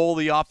to roll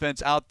the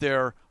offense out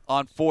there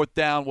on 4th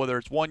down, whether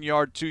it's 1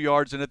 yard, 2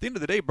 yards. And at the end of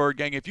the day, Bird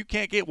Gang, if you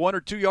can't get 1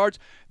 or 2 yards,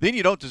 then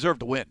you don't deserve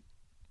to win.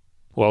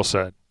 Well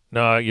said.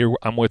 No,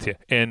 I'm with you.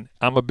 And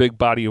I'm a big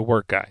body of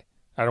work guy.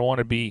 I don't want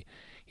to be,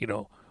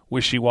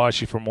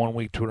 wishy-washy from one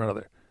week to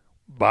another.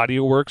 Body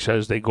of work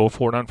says they go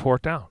for it on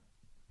 4th down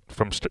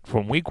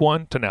from week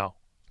 1 to now.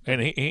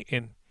 And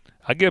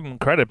I give him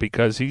credit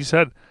because he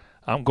said,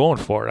 I'm going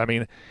for it. I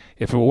mean,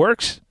 if it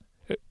works,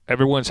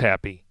 everyone's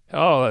happy.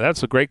 Oh,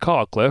 that's a great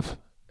call, Cliff.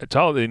 It's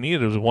all they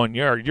needed was 1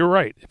 yard. You're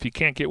right. If you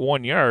can't get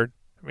 1 yard,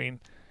 I mean,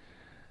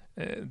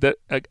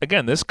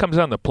 again, this comes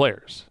on the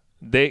players.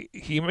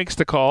 He makes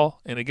the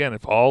call, and again,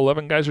 if all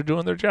 11 guys are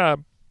doing their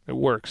job, it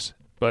works.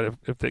 But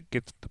if the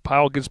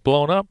pile gets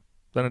blown up,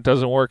 then it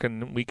doesn't work,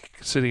 and we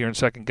sit here and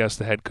second-guess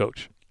the head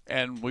coach.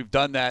 And we've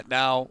done that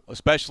now,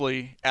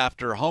 especially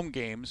after home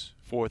games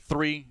for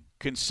 3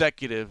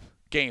 consecutive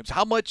games.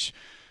 How much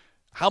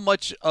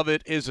of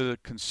it is a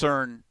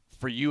concern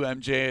for you,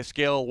 MJ, a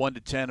scale of 1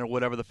 to 10 or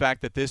whatever, the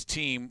fact that this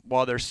team,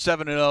 while they're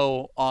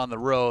 7-0 on the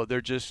road,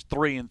 they're just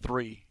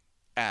 3-3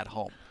 at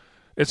home?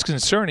 It's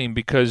concerning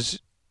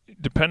because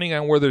depending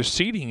on where their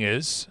seeding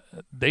is,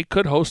 they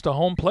could host a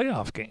home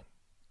playoff game.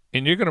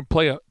 And you're going to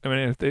play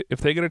if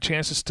they get a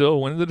chance to still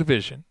win the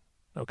division,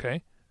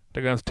 okay,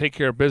 they're going to take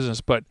care of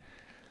business. But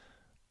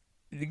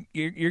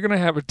you're going to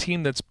have a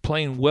team that's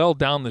playing well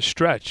down the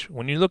stretch.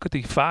 When you look at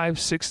the 5,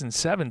 6, and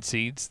 7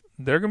 seeds,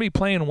 they're going to be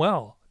playing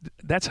well.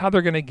 That's how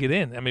they're going to get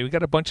in. I mean, we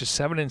got a bunch of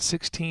 7 and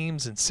 6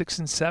 teams and 6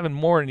 and 7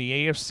 more in the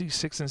AFC,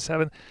 6 and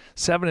 7,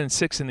 7 and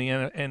 6 in the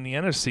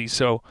NFC.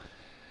 So,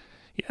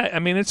 yeah, I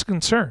mean, it's a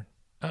concern.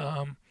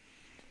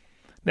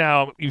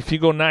 Now, if you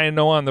go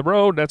 9-0 on the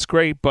road, that's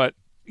great, but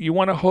you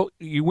want to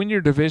you win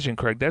your division,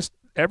 Craig. That's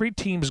every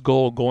team's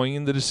goal going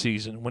into the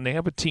season when they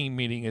have a team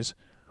meeting is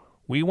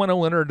we want to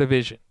win our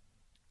division.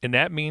 And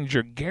that means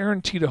you're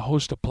guaranteed to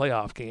host a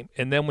playoff game.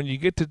 And then when you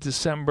get to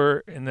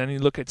December and then you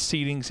look at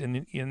seedings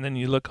and then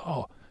you look,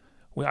 I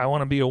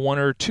want to be a 1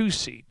 or 2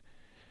 seed.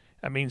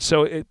 I mean,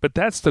 but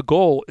that's the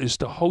goal, is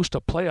to host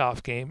a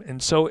playoff game.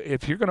 And so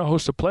if you're going to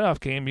host a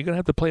playoff game, you're going to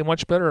have to play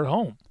much better at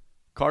home.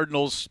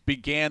 Cardinals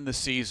began the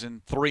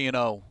season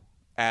 3-0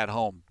 at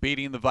home,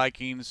 beating the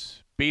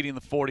Vikings, beating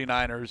the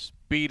 49ers,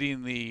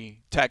 beating the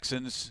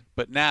Texans.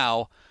 But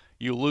now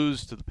you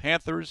lose to the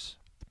Panthers,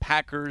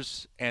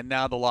 Packers, and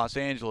now the Los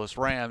Angeles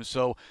Rams.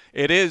 So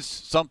it is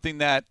something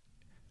that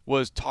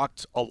was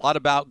talked a lot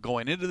about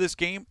going into this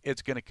game.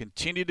 It's going to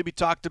continue to be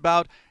talked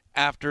about.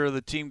 after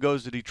the team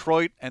goes to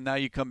Detroit, and now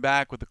you come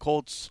back with the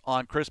Colts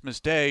on Christmas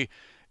Day,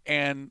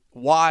 and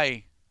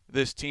why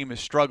this team is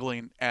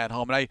struggling at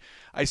home. And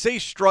I say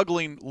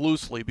struggling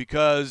loosely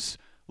because,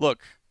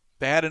 look,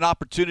 they had an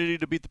opportunity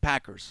to beat the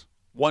Packers,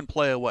 one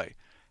play away.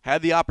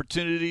 Had the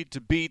opportunity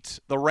to beat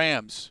the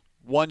Rams,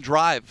 one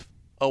drive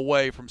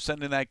away from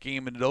sending that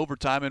game into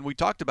overtime, and we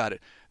talked about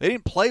it. They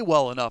didn't play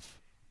well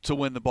enough to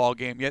win the ball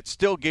game, yet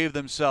still gave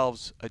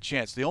themselves a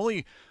chance. The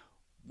only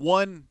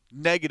one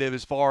negative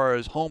as far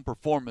as home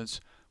performance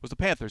was the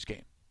Panthers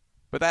game.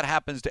 But that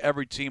happens to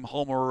every team,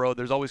 home or road.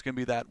 There's always going to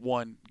be that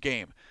one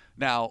game.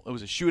 Now, it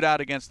was a shootout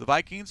against the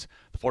Vikings.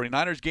 The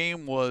 49ers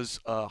game was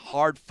a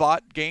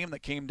hard-fought game that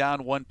came down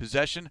to one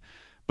possession.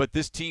 But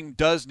this team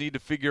does need to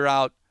figure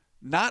out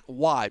not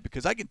why,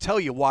 because I can tell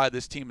you why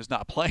this team is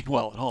not playing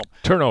well at home.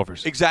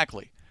 Turnovers.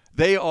 Exactly.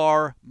 They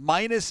are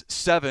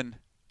 -7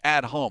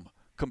 at home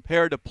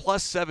compared to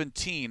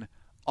 +17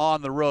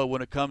 on the road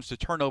when it comes to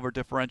turnover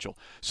differential.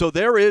 So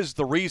there is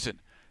the reason.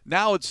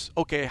 Now it's,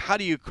 okay, how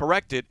do you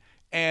correct it?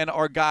 And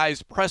are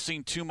guys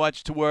pressing too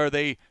much to where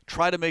they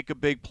try to make a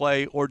big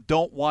play or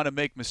don't want to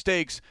make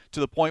mistakes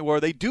to the point where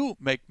they do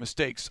make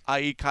mistakes,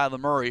 i.e. Kyler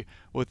Murray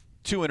with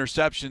 2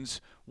 interceptions.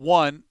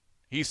 One,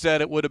 he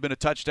said it would have been a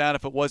touchdown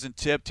if it wasn't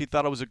tipped. He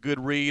thought it was a good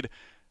read.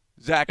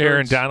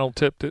 Aaron Donald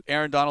tipped it.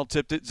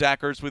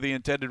 Zach Ertz with the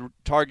intended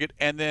target.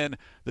 And then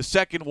the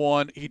second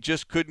one, he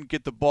just couldn't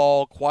get the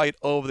ball quite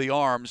over the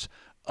arms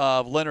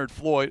of Leonard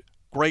Floyd.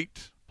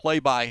 Great play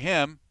by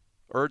him.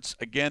 Ertz,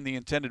 again, the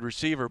intended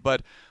receiver.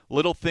 But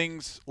little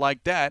things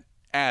like that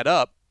add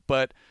up.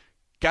 But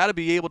got to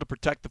be able to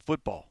protect the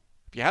football.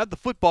 If you have the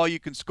football, you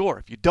can score.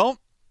 If you don't,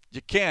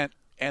 you can't.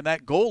 And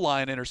that goal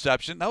line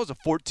interception, that was a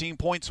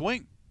 14-point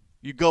swing.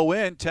 You go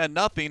in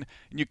 10-0,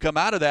 and you come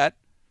out of that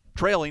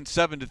trailing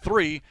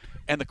 7-3,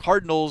 and the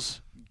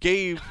Cardinals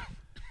gave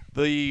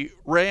the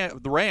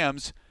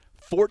Rams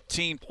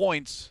 14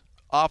 points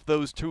off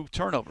those 2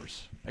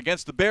 turnovers.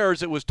 Against the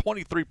Bears, it was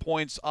 23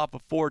 points off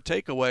of 4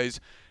 takeaways,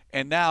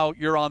 and now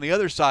you're on the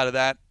other side of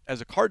that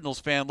as a Cardinals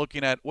fan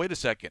looking at, wait a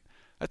second,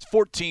 that's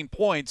 14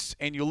 points,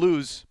 and you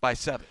lose by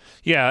 7.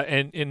 Yeah,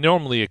 and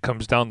normally it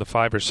comes down to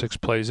 5 or 6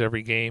 plays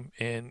every game,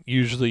 and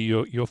usually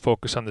you'll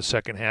focus on the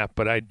second half.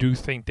 But I do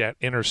think that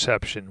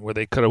interception where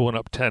they could have went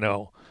up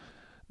 10-0,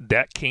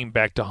 that came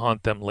back to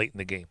haunt them late in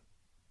the game.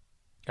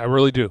 I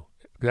really do.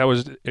 That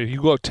was, if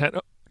you go up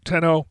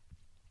 10-0,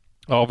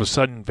 all of a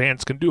sudden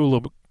Vance can do a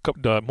little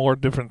bit more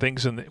different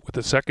things with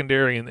the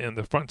secondary and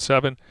the front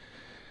 7.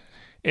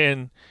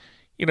 And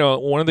you know,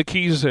 one of the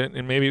keys,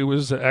 and maybe it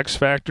was the X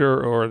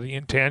factor or the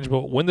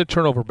intangible, win the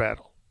turnover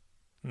battle.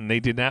 And they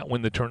did not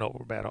win the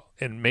turnover battle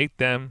and make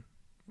them,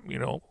 you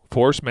know,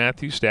 force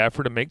Matthew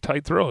Stafford to make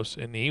tight throws.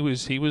 And he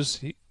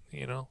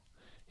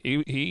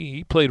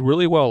played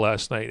really well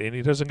last night, and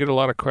he doesn't get a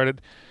lot of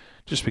credit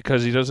just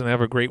because he doesn't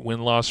have a great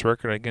win-loss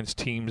record against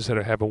teams that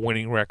have a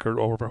winning record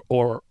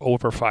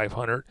over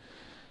 500.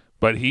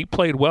 But he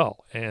played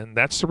well, and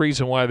that's the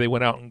reason why they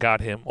went out and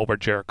got him over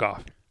Jared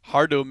Goff.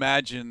 Hard to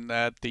imagine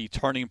that the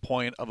turning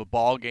point of a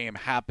ball game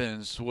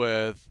happens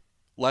with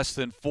less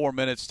than 4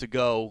 minutes to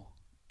go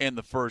in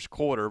the first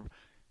quarter.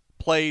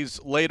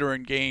 Plays later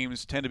in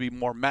games tend to be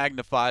more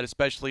magnified,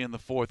 especially in the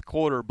fourth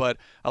quarter. But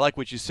I like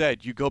what you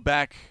said. You go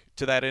back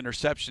to that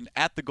interception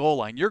at the goal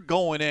line. You're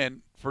going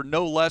in for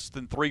no less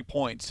than 3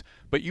 points,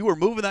 but you were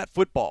moving that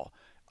football.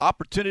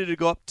 Opportunity to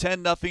go up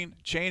 10-0,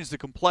 change the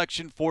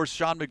complexion, force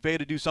Sean McVay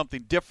to do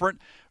something different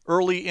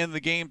early in the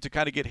game to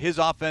kind of get his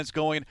offense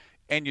going,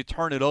 and you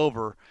turn it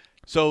over.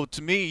 So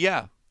to me,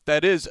 yeah,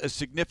 that is a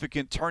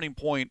significant turning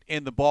point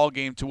in the ball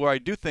game to where I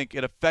do think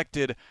it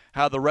affected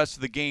how the rest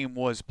of the game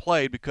was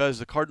played, because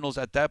the Cardinals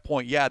at that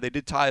point, yeah, they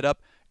did tie it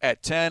up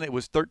at 10. It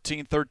was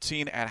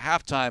 13-13 at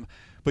halftime,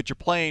 but you're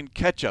playing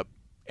catch-up.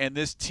 And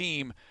this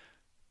team,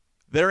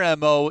 their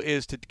MO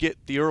is to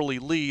get the early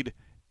lead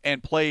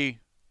and play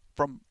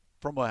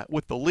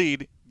with the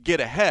lead,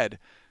 get ahead.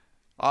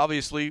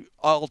 Obviously,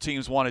 all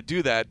teams want to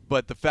do that,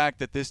 but the fact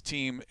that this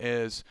team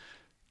is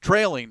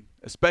trailing,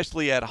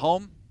 especially at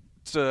home,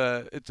 it's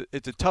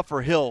a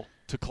tougher hill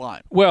to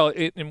climb. Well,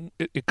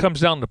 it comes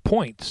down to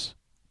points,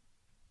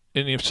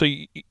 and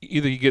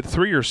either you get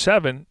 3 or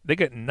 7, they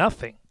get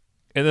nothing,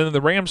 and then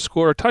the Rams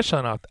score a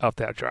touchdown off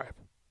that drive,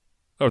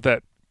 or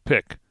that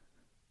pick.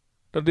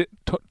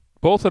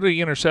 Both of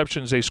the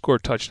interceptions, they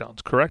scored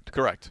touchdowns, correct?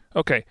 Correct.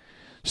 Okay,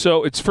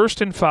 so it's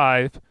 1st and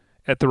 5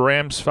 at the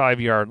Rams'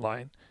 5-yard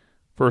line,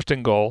 1st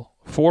and goal,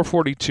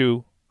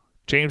 4:42,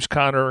 James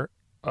Conner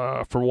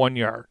for 1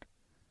 yard.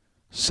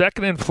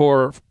 2nd and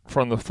 4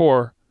 from the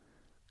 4,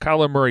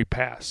 Kyler Murray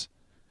pass.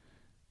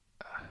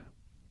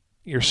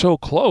 You're so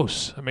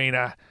close. I mean,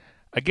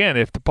 again,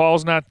 if the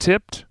ball's not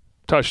tipped,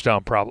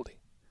 touchdown probably.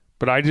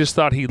 But I just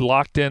thought he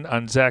locked in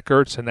on Zach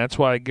Ertz, and that's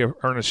why I give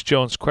Ernest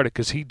Jones credit,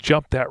 because he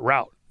jumped that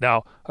route.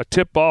 Now, a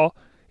tip ball,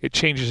 it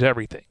changes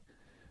everything.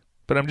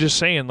 But I'm just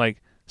saying,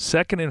 like,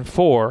 2nd and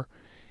 4,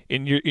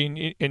 and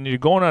you're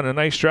going on a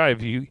nice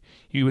drive.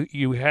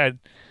 You had,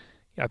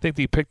 I think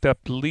they picked up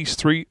at least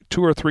 2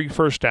 or 3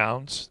 first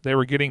downs. They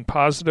were getting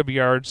positive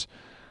yards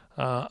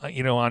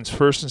on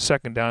first and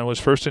second down. It was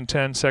 1st and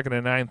 10, 2nd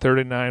and 9,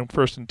 3rd and 9,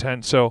 1st and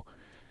 10. So,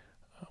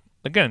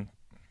 again,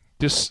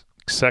 just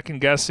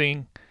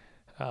second-guessing.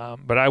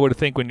 But I would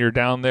think when you're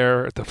down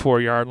there at the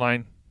 4-yard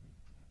line,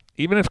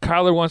 even if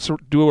Kyler wants to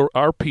do an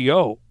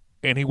RPO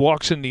and he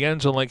walks in the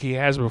end zone like he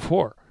has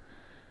before,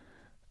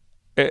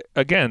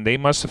 again, they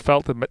must have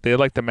felt that they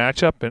like the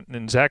matchup.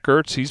 And Zach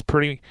Ertz, he's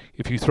pretty –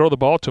 if you throw the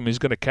ball to him, he's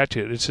going to catch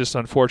it. It's just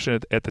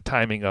unfortunate at the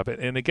timing of it.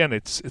 And, again,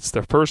 it's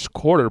the first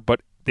quarter,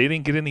 but they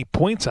didn't get any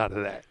points out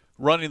of that.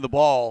 Running the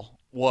ball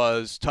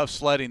was tough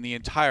sledding the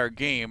entire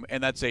game,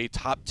 and that's a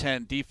top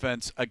 10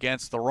 defense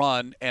against the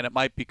run, and it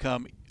might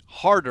become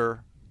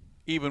harder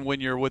even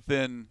when you're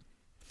within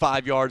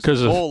 5 yards of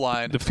the goal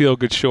line. The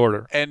field gets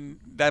shorter. And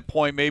that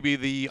point, maybe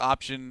the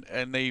option,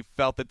 and they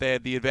felt that they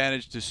had the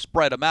advantage to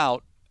spread them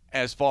out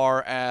as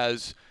far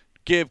as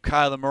give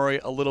Kyler Murray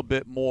a little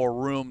bit more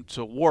room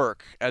to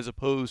work as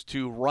opposed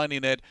to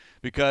running it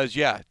because,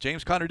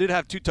 James Conner did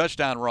have 2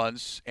 touchdown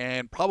runs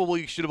and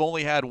probably should have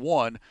only had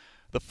one.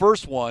 The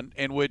first one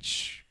in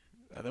which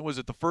 – I think was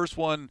it the first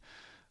one?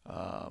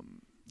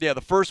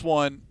 The first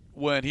one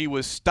when he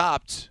was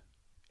stopped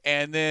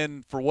and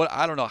then for what –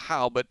 I don't know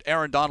how, but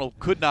Aaron Donald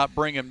could not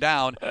bring him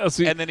down.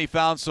 And then he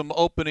found some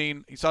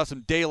opening – he saw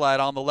some daylight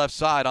on the left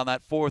side on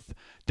that 4th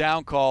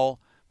down call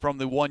from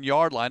the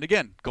 1-yard line.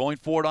 Again, going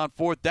forward on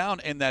 4th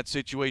down in that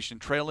situation,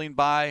 trailing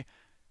by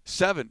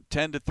 7,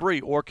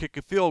 10-3, or kick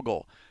a field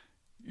goal.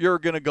 You're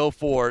going to go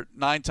for it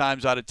 9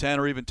 times out of 10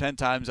 or even 10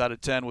 times out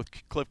of 10 with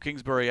Cliff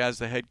Kingsbury as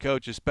the head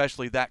coach,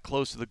 especially that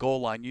close to the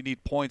goal line. You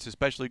need points,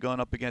 especially going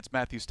up against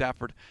Matthew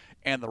Stafford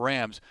and the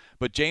Rams.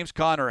 But James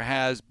Conner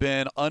has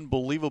been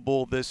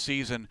unbelievable this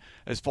season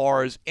as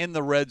far as in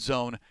the red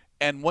zone.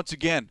 And once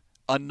again,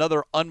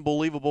 another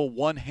unbelievable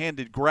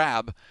one-handed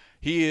grab.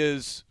 He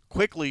is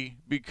quickly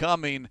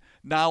becoming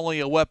not only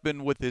a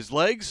weapon with his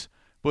legs,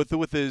 but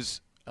with his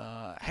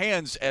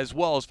hands as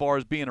well as far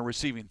as being a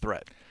receiving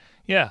threat.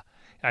 Yeah,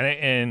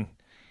 and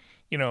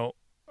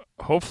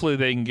hopefully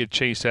they can get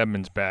Chase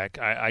Edmonds back.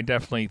 I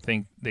definitely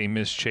think they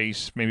miss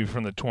Chase maybe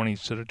from the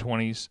 20s to the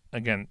 20s.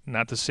 Again,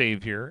 not the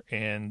savior,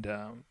 and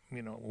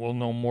we'll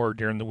know more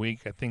during the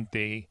week. I think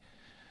they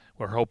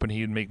were hoping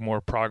he'd make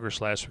more progress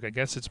last week. I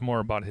guess it's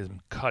more about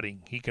him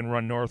cutting. He can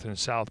run north and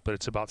south, but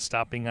it's about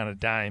stopping on a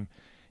dime.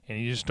 And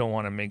you just don't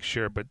want to make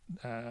sure. But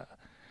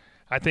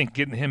I think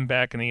getting him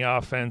back in the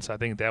offense, I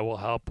think that will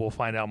help. We'll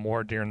find out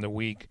more during the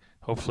week.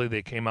 Hopefully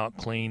they came out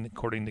clean,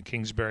 according to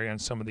Kingsbury, on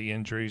some of the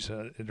injuries.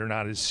 They're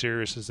not as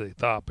serious as they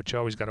thought, but you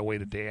always got to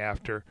wait a day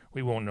after.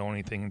 We won't know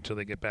anything until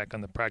they get back on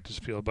the practice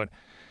field. But,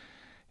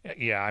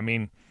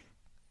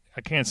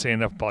 I can't say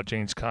enough about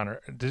James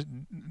Conner.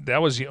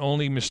 That was the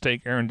only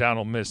mistake Aaron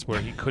Donald missed where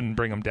he couldn't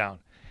bring him down.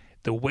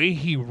 The way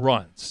he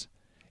runs,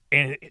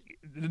 and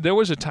there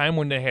was a time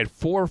when they had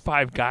 4 or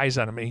 5 guys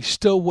on him, and he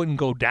still wouldn't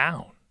go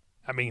down.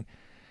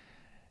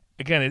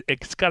 Again,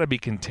 it's got to be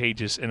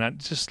contagious, and I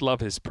just love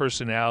his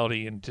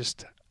personality and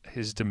just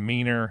his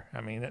demeanor.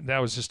 That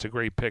was just a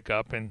great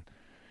pickup, and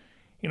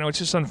it's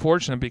just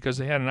unfortunate because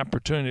they had an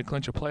opportunity to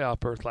clinch a playoff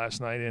berth last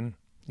night, and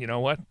you know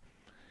what?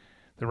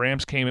 The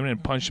Rams came in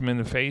and punched him in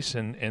the face,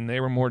 and they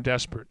were more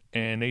desperate,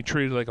 and they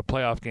treated it like a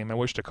playoff game. I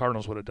wish the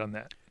Cardinals would have done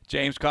that.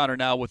 James Conner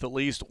now with at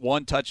least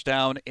 1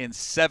 touchdown in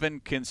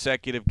 7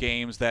 consecutive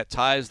games. That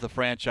ties the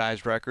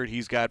franchise record.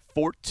 He's got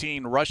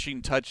 14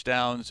 rushing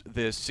touchdowns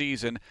this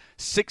season,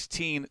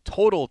 16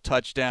 total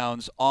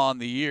touchdowns on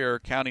the year,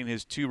 counting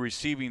his 2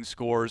 receiving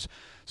scores.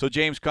 So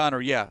James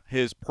Conner,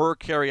 his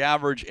per-carry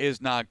average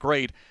is not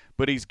great,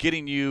 but he's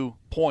getting you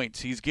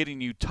points. He's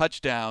getting you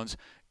touchdowns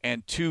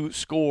and 2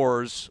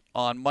 scores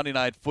on Monday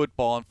Night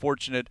Football.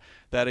 Unfortunate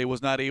that he was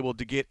not able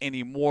to get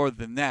any more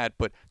than that,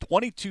 but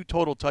 22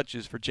 total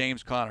touches for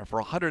James Conner for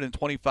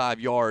 125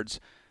 yards,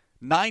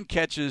 9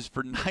 catches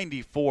for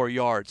 94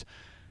 yards.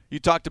 You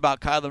talked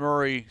about Kyler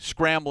Murray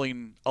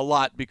scrambling a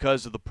lot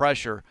because of the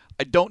pressure.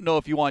 I don't know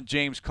if you want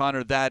James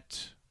Conner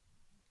that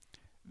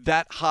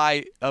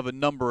high of a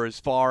number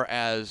as far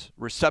as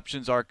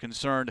receptions are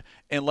concerned,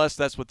 unless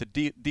that's what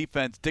the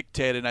defense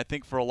dictated, and I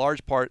think for a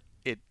large part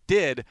it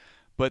did,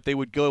 but they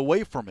would go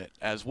away from it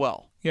as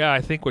well. Yeah,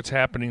 I think what's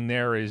happening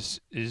there is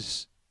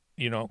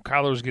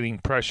Kyler's getting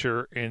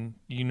pressure, and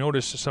you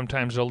notice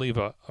sometimes they'll leave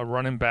a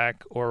running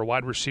back or a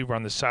wide receiver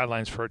on the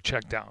sidelines for a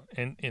check down.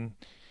 And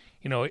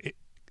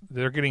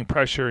they're getting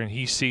pressure, and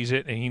he sees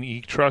it, and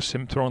he trusts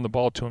him throwing the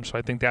ball to him. So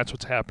I think that's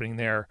what's happening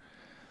there.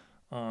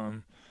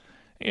 Are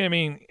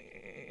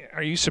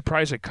you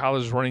surprised that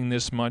Kyler's running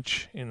this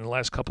much in the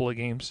last couple of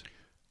games?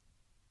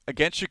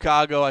 Against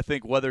Chicago, I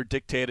think weather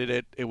dictated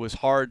it. It was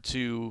hard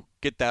to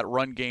get that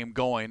run game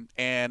going.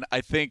 And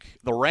I think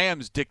the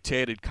Rams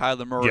dictated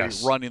Kyler Murray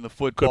running the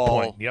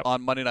football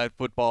on Monday Night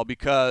Football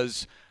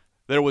because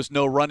there was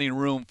no running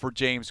room for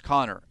James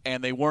Conner,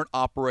 and they weren't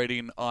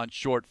operating on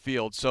short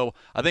field. So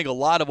I think a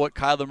lot of what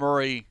Kyler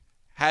Murray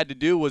had to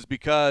do was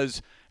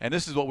because, and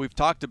this is what we've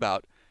talked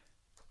about,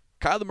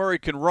 Kyler Murray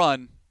can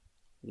run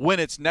when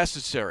it's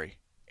necessary.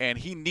 and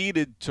he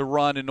needed to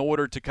run in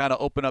order to kind of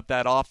open up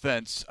that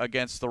offense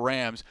against the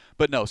Rams.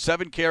 But no,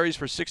 7 carries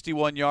for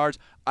 61 yards.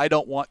 I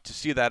don't want to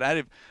see that.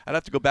 I'd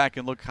have to go back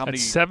and look how many.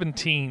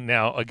 17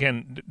 now.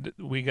 Again,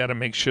 we got to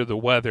make sure the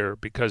weather,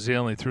 because they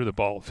only threw the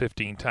ball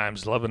 15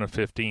 times, 11 of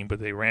 15, but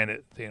they ran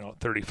it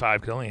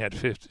 35. They only had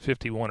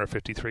 51 or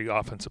 53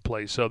 offensive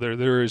plays. So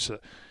there is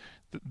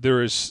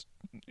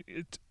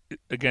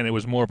again, it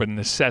was more of a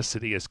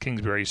necessity, as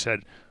Kingsbury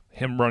said,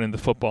 him running the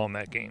football in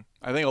that game.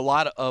 I think a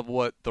lot of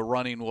what the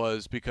running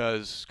was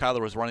because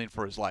Kyler was running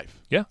for his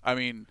life. Yeah. I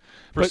mean,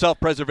 for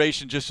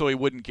self-preservation, just so he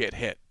wouldn't get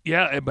hit.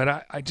 Yeah,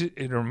 but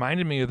it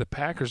reminded me of the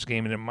Packers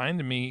game, and it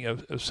reminded me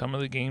of some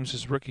of the games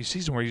this rookie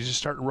season where you just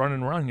start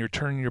running, you're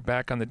turning your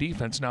back on the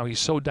defense. Now he's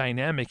so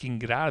dynamic, he can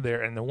get out of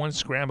there, and the one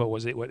scramble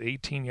was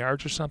 18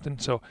 yards or something?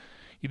 So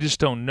you just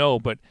don't know.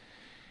 But,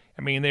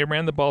 I mean, they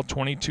ran the ball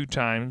 22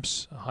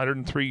 times,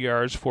 103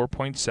 yards,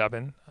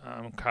 4.7.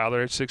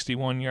 Kyler at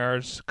 61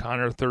 yards,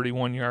 Connor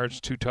 31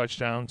 yards, 2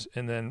 touchdowns,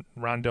 and then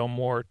Rondell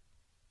Moore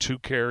 2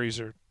 carries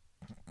or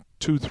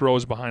 2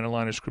 throws behind the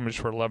line of scrimmage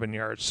for 11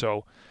 yards.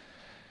 So,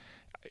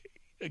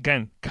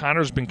 again,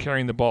 Connor's been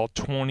carrying the ball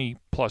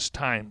 20-plus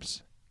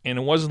times, and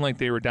it wasn't like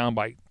they were down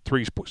by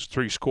three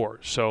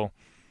scores. So,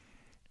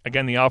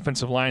 again, the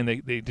offensive line,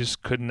 they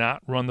just could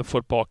not run the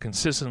football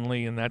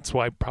consistently, and that's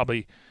why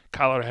probably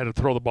Kyler had to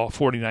throw the ball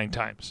 49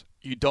 times.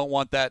 You don't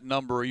want that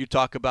number. You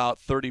talk about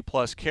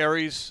 30-plus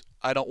carries.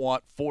 I don't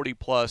want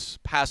 40-plus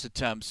pass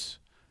attempts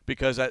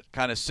because that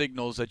kind of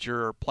signals that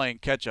you're playing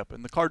catch-up.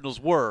 And the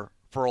Cardinals were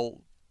for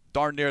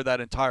darn near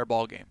that entire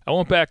ball game. I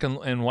went back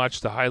and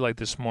watched the highlight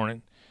this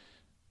morning.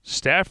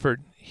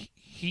 Stafford,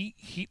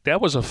 he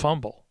that was a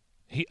fumble.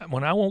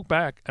 When I went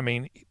back, I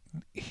mean,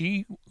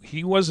 he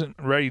wasn't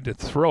ready to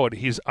throw it.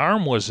 His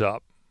arm was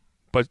up,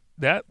 but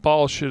that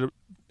ball should have.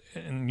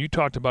 And you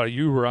talked about it.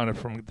 You were on it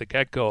from the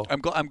get-go.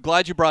 I'm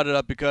glad you brought it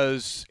up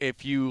because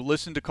if you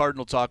listen to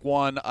Cardinal Talk,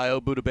 one, I owe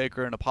Budda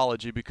Baker an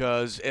apology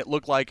because it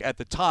looked like at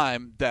the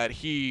time that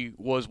he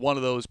was one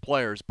of those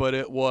players. But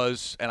it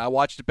was, and I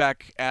watched it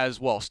back as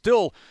well,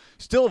 still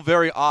a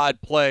very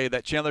odd play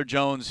that Chandler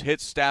Jones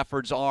hits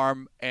Stafford's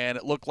arm, and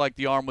it looked like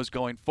the arm was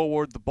going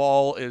forward. The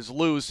ball is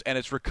loose, and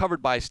it's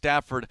recovered by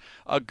Stafford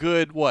a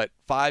good,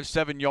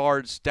 5-7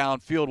 yards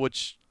downfield,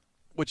 which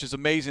is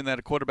amazing that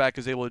a quarterback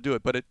is able to do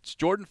it. But it's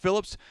Jordan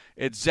Phillips,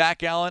 it's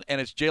Zach Allen,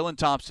 and it's Jalen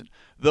Thompson.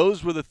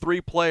 Those were the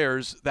 3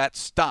 players that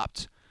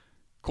stopped.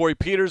 Corey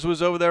Peters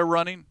was over there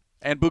running,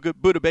 and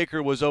Budda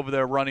Baker was over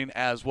there running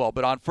as well.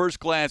 But on first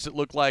glance, it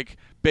looked like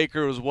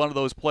Baker was one of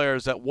those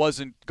players that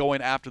wasn't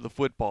going after the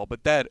football.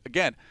 But that,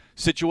 again,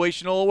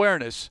 situational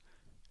awareness.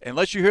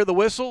 Unless you hear the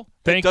whistle,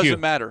 it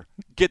doesn't matter.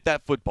 Get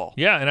that football.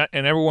 Yeah,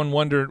 and everyone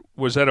wondered,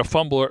 was that a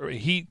fumble?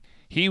 He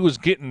was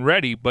getting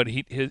ready, but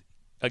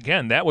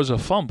again, that was a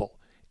fumble.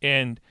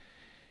 And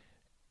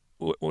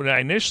what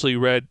I initially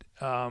read,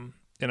 and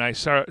I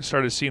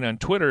started seeing on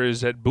Twitter, is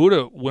that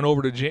Budda went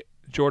over to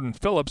Jordan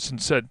Phillips and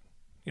said,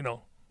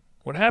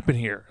 what happened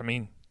here? I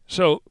mean,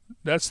 so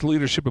that's the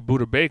leadership of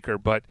Budda Baker.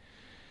 But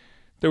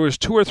there was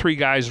 2 or 3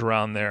 guys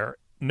around there.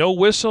 No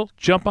whistle,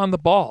 jump on the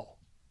ball.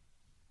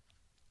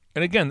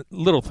 And again,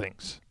 little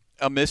things.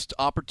 A missed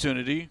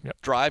opportunity.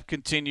 Yep. Drive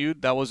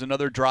continued. That was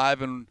another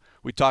drive, and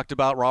we talked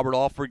about Robert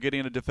Alford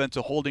getting a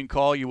defensive holding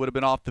call. You would have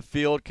been off the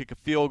field, kick a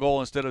field goal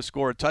instead of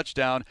score a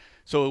touchdown.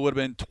 So it would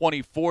have been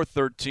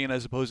 24-13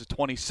 as opposed to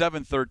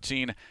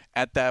 27-13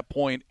 at that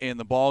point in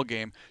the ball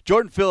game.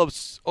 Jordan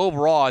Phillips,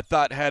 overall, I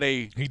thought had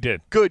a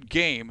good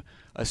game.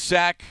 A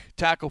sack,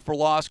 tackle for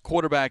loss,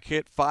 quarterback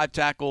hit, 5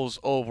 tackles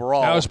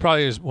overall. That was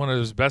probably one of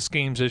his best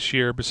games this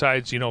year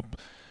besides,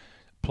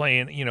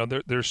 playing,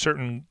 there's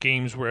certain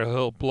games where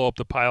he'll blow up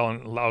the pile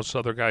and allows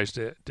other guys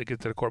to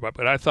get to the quarterback.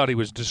 But I thought he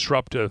was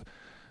disruptive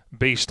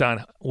based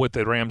on what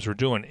the Rams were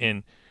doing.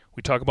 And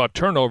we talk about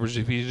turnovers.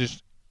 If he's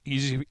just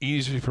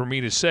easy for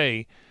me to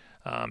say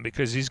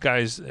because these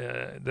guys,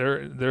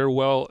 they're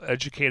well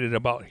educated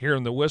about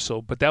hearing the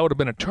whistle. But that would have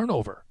been a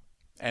turnover.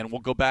 And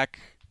we'll go back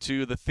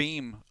to the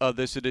theme of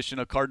this edition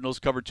of Cardinals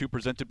Cover 2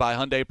 presented by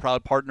Hyundai,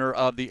 proud partner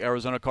of the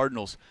Arizona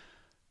Cardinals.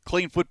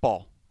 Clean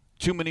football.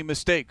 Too many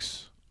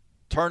mistakes.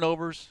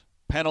 Turnovers,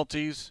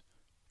 penalties,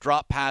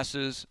 drop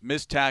passes,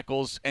 missed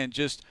tackles, and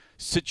just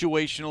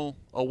situational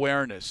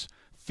awareness,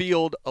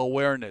 field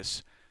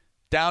awareness,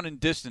 down and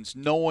distance,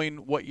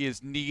 knowing what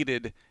is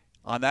needed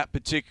on that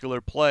particular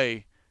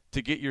play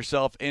to get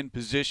yourself in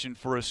position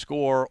for a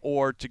score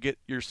or to get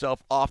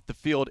yourself off the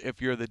field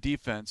if you're the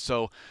defense.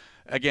 So,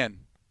 again,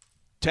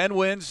 10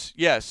 wins,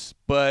 yes,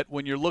 but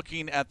when you're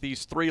looking at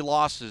these 3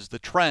 losses, the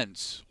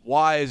trends,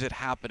 why is it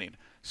happening?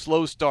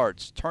 Slow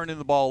starts, turning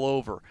the ball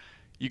over.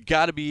 You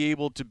got to be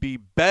able to be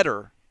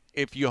better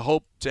if you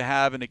hope to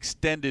have an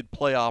extended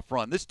playoff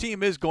run. This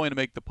team is going to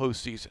make the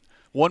postseason.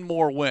 One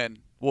more win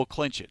will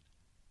clinch it.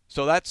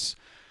 So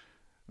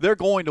they're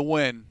going to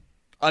win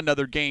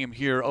another game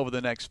here over the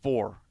next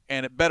 4,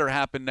 and it better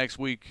happen next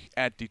week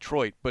at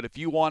Detroit. But if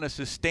you want a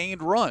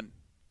sustained run,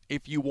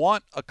 if you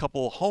want a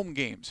couple of home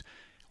games,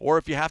 or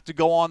if you have to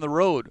go on the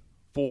road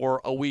for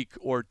a week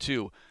or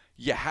 2,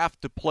 you have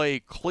to play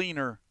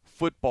cleaner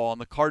football, and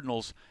the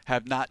Cardinals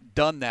have not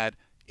done that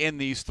in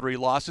these 3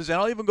 losses.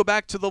 And I'll even go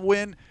back to the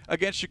win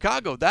against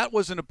Chicago. That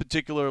wasn't a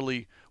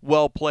particularly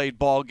well-played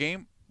ball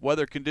game,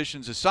 weather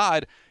conditions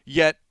aside,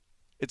 yet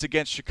it's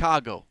against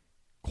Chicago.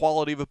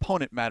 Quality of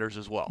opponent matters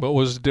as well. What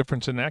was the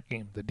difference in that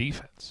game? The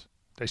defense.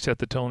 They set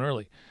the tone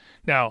early.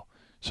 Now,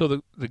 so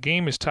the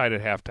game is tied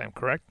at halftime,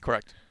 correct?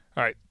 Correct.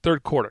 All right,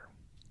 third quarter.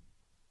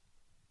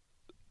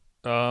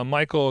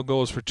 Michael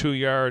goes for 2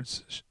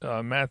 yards.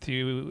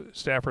 Matthew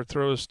Stafford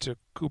throws to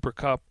Cooper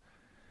Kupp.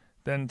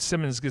 Then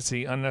Simmons gets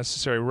the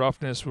unnecessary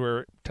roughness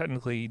where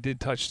technically he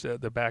did touch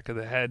the back of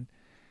the head.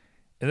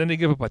 And then they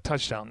give up a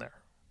touchdown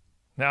there.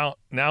 Now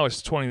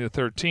it's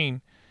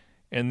 20-13.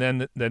 And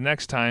then the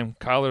next time,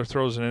 Kyler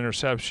throws an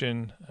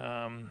interception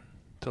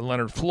to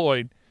Leonard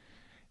Floyd.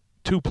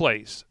 2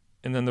 plays.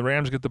 And then the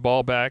Rams get the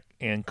ball back,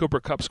 and Cooper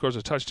Kupp scores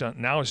a touchdown.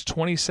 Now it's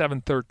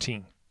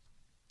 27-13.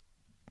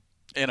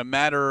 In a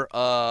matter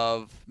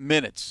of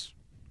minutes,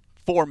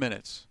 4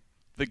 minutes,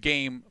 the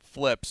game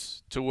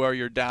flips to where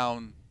you're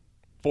down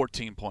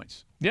 14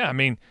 points. Yeah, I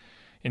mean,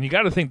 and you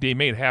got to think they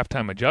made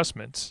halftime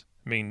adjustments.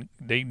 I mean,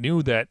 they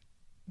knew that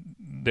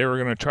they were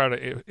going to try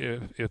to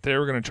if they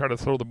were going to try to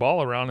throw the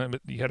ball around,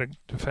 you had to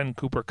defend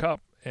Cooper Kupp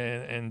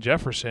and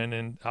Jefferson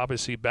and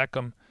obviously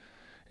Beckham.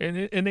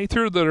 And they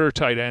threw their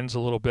tight ends a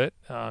little bit,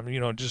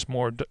 just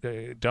more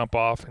dump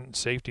off and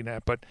safety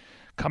net. But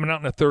coming out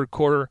in the third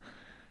quarter,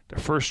 the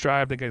first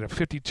drive, they get a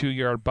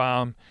 52-yard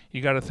bomb.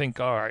 You got to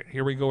think, all right,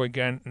 here we go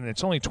again. And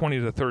it's only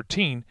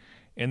 20-13.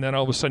 And then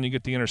all of a sudden you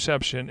get the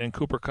interception, and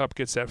Cooper Kupp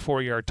gets that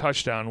 4-yard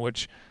touchdown,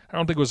 which I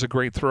don't think was a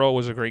great throw. It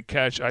was a great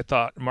catch. I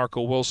thought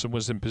Marco Wilson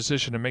was in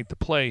position to make the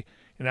play,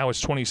 and now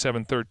it's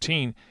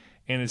 27-13.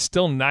 And it's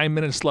still 9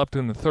 minutes left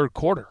in the third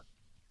quarter.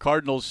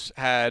 Cardinals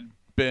had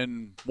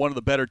been one of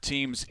the better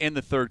teams in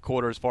the third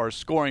quarter as far as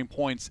scoring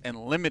points and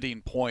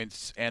limiting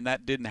points, and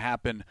that didn't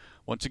happen.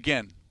 Once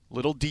again,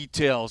 little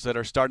details that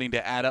are starting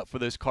to add up for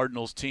this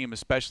Cardinals team,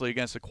 especially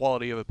against a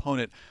quality of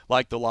opponent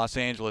like the Los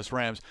Angeles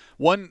Rams.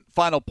 One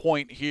final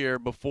point here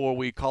before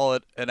we call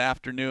it an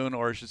afternoon,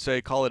 or I should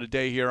say call it a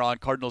day here on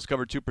Cardinals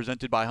Cover 2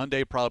 presented by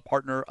Hyundai, proud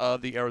partner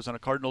of the Arizona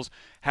Cardinals.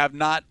 Have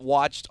not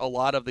watched a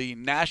lot of the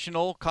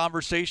national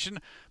conversation,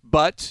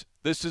 but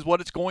this is what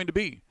it's going to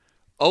be.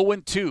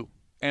 0-2.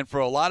 And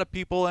for a lot of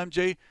people,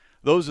 MJ,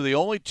 those are the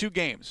only 2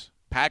 games.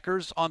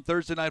 Packers on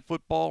Thursday Night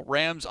Football,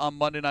 Rams on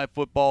Monday Night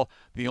Football.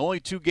 The only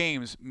 2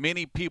 games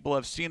many people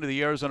have seen of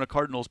the Arizona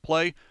Cardinals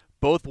play.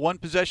 Both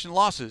one-possession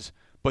losses,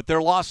 but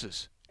they're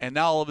losses. And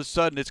now all of a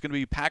sudden it's going to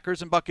be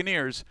Packers and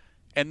Buccaneers,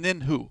 and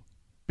then who?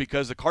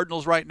 Because the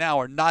Cardinals right now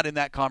are not in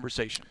that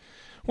conversation.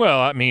 Well,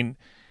 I mean,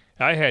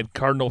 I had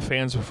Cardinal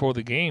fans before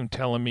the game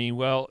telling me,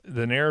 well,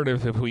 the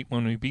narrative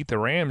when we beat the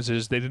Rams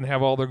is they didn't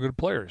have all their good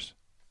players.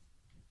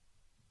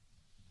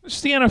 It's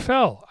the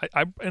NFL.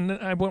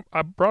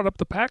 I brought up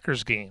the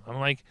Packers game. I'm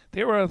like,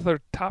 they were at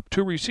their top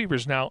 2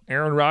 receivers. Now,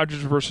 Aaron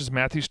Rodgers versus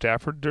Matthew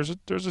Stafford, there's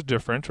a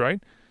difference,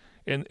 right?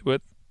 And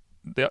with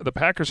the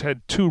Packers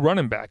had 2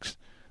 running backs.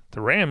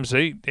 The Rams,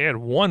 they had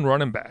 1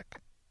 running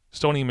back,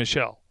 Stoney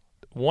Michel,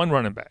 1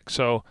 running back.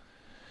 So,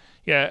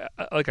 yeah,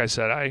 like I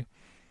said,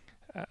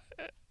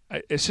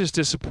 it's just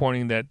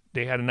disappointing that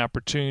they had an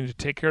opportunity to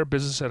take care of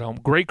business at home.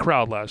 Great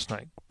crowd last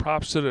night.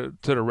 Props to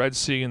the Red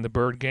Sea and the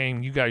Bird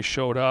game. You guys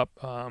showed up.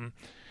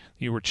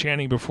 You were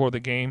chanting before the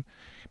game.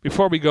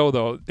 Before we go,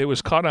 though, it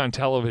was caught on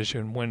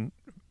television when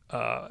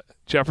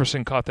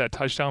Jefferson caught that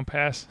touchdown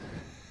pass.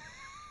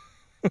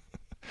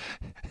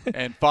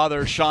 And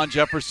Father Sean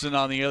Jefferson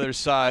on the other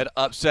side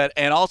upset.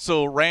 And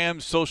also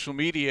Rams social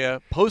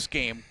media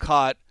post-game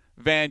caught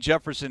Van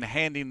Jefferson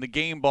handing the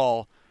game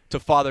ball to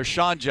Father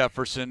Sean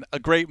Jefferson. A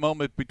great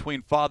moment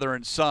between father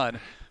and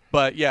son.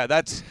 But, yeah,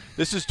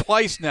 this is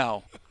twice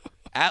now.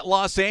 At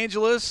Los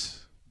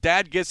Angeles,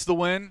 Dad gets the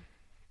win.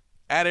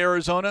 At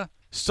Arizona,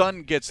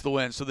 son gets the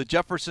win. So the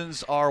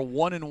Jeffersons are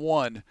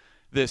 1-1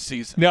 this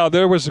season. Now,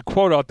 there was a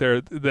quote out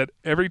there that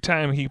every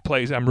time he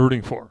plays, I'm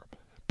rooting for him.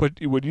 But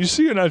when you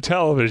see it on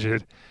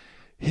television,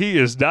 he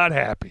is not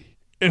happy.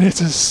 And it's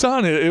his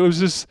son. It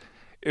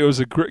was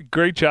a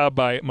great job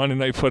by Monday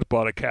Night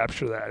Football to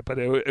capture that. But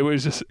it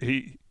was just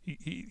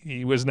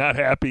he was not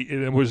happy,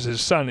 and it was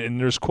his son.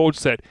 And there's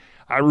quotes that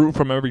I root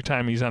for him every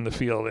time he's on the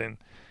field. And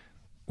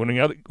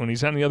when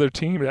he's on the other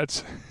team,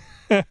 that's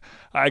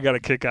I got a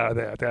kick out of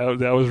that.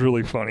 That was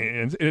really funny.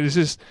 And it's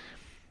just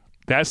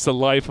that's the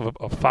life of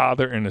a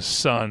father and a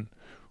son,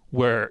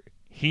 where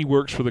he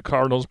works for the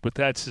Cardinals, but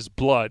that's his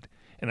blood.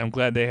 And I'm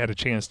glad they had a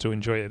chance to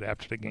enjoy it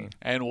after the game.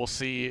 And we'll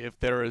see if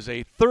there is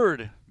a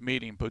third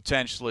meeting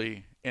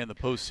potentially in the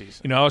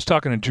postseason. You know, I was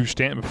talking to Drew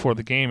Stanton before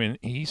the game, and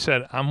he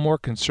said, I'm more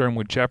concerned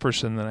with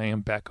Jefferson than I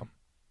am Beckham.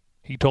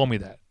 He told me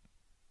that.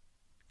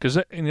 Because,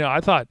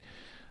 I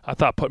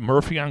thought put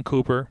Murphy on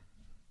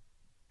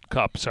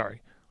Kupp,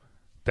 sorry.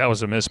 That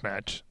was a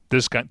mismatch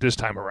this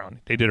time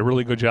around. They did a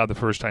really good job the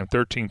first time,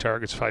 13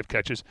 targets, 5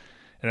 catches.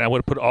 And I would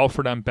have put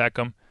Alford on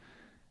Beckham.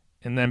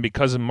 And then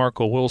because of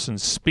Marco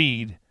Wilson's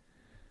speed,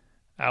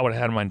 I would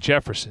have had him on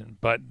Jefferson.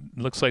 But it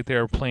looks like they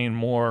were playing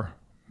more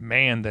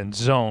man than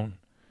zone.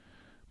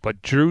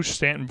 But Drew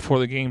Stanton before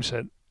the game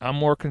said, I'm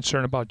more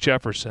concerned about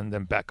Jefferson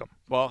than Beckham.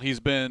 Well, he's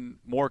been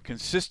more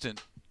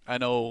consistent. I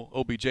know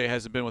OBJ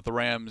hasn't been with the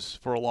Rams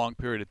for a long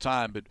period of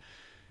time, but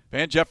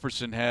Van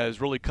Jefferson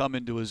has really come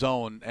into his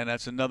own, and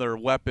that's another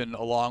weapon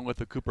along with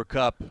a Cooper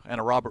Kupp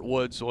and a Robert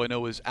Woods, who I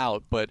know is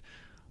out. But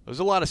there's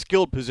a lot of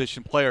skilled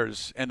position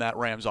players in that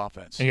Rams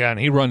offense. Yeah, and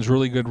he runs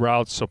really good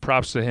routes, so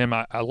props to him.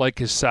 I like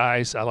his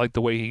size. I like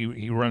the way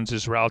he runs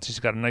his routes. He's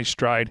got a nice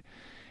stride,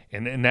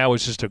 and now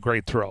it's just a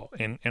great throw.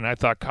 And I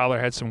thought Kyler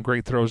had some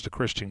great throws to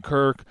Christian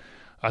Kirk.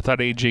 I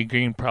thought A.J.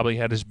 Green probably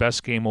had his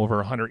best game over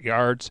 100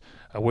 yards.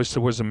 I wish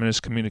there was a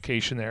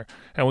miscommunication there.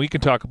 And we can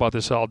talk about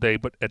this all day,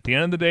 but at the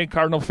end of the day,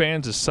 Cardinal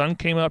fans, the sun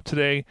came up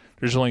today.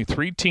 There's only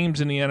 3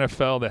 teams in the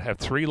NFL that have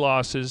 3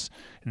 losses,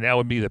 and that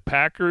would be the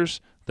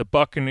Packers, the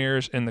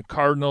Buccaneers, and the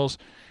Cardinals.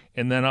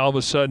 And then all of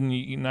a sudden,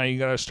 now you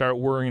got to start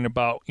worrying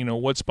about,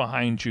 what's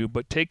behind you.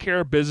 But take care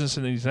of business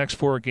in these next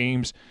 4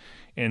 games.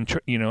 And,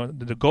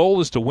 the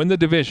goal is to win the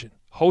division,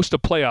 host a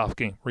playoff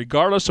game,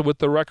 regardless of what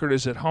the record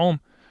is at home.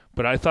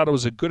 But I thought it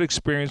was a good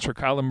experience for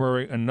Kyler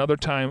Murray, another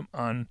time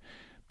on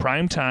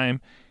prime time.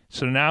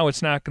 So now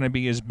it's not going to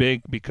be as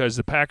big because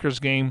the Packers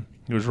game,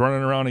 he was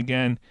running around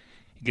again.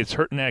 He gets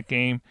hurt in that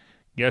game.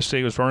 Yesterday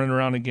he was running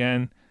around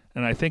again.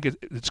 And I think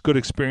it's good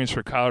experience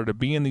for Kyler to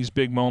be in these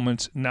big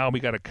moments. Now we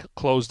got to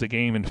close the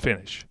game and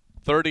finish.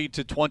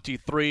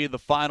 30-23, the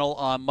final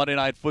on Monday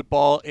Night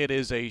Football. It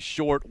is a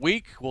short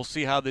week. We'll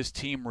see how this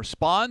team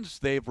responds.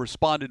 They've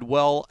responded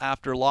well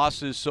after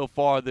losses so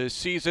far this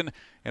season,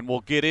 and we'll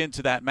get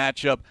into that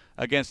matchup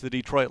against the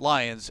Detroit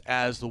Lions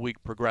as the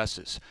week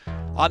progresses.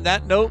 On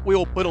that note, we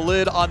will put a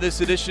lid on this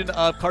edition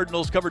of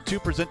Cardinals Cover 2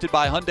 presented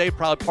by Hyundai,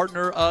 proud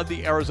partner of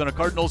the Arizona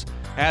Cardinals.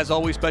 As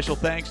always, special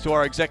thanks to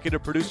our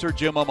executive producer,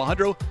 Jim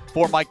Omahundro.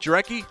 For Mike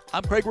Jurecki,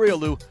 I'm Craig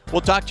Riolu.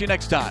 We'll talk to you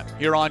next time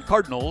here on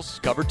Cardinals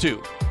Cover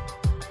 2.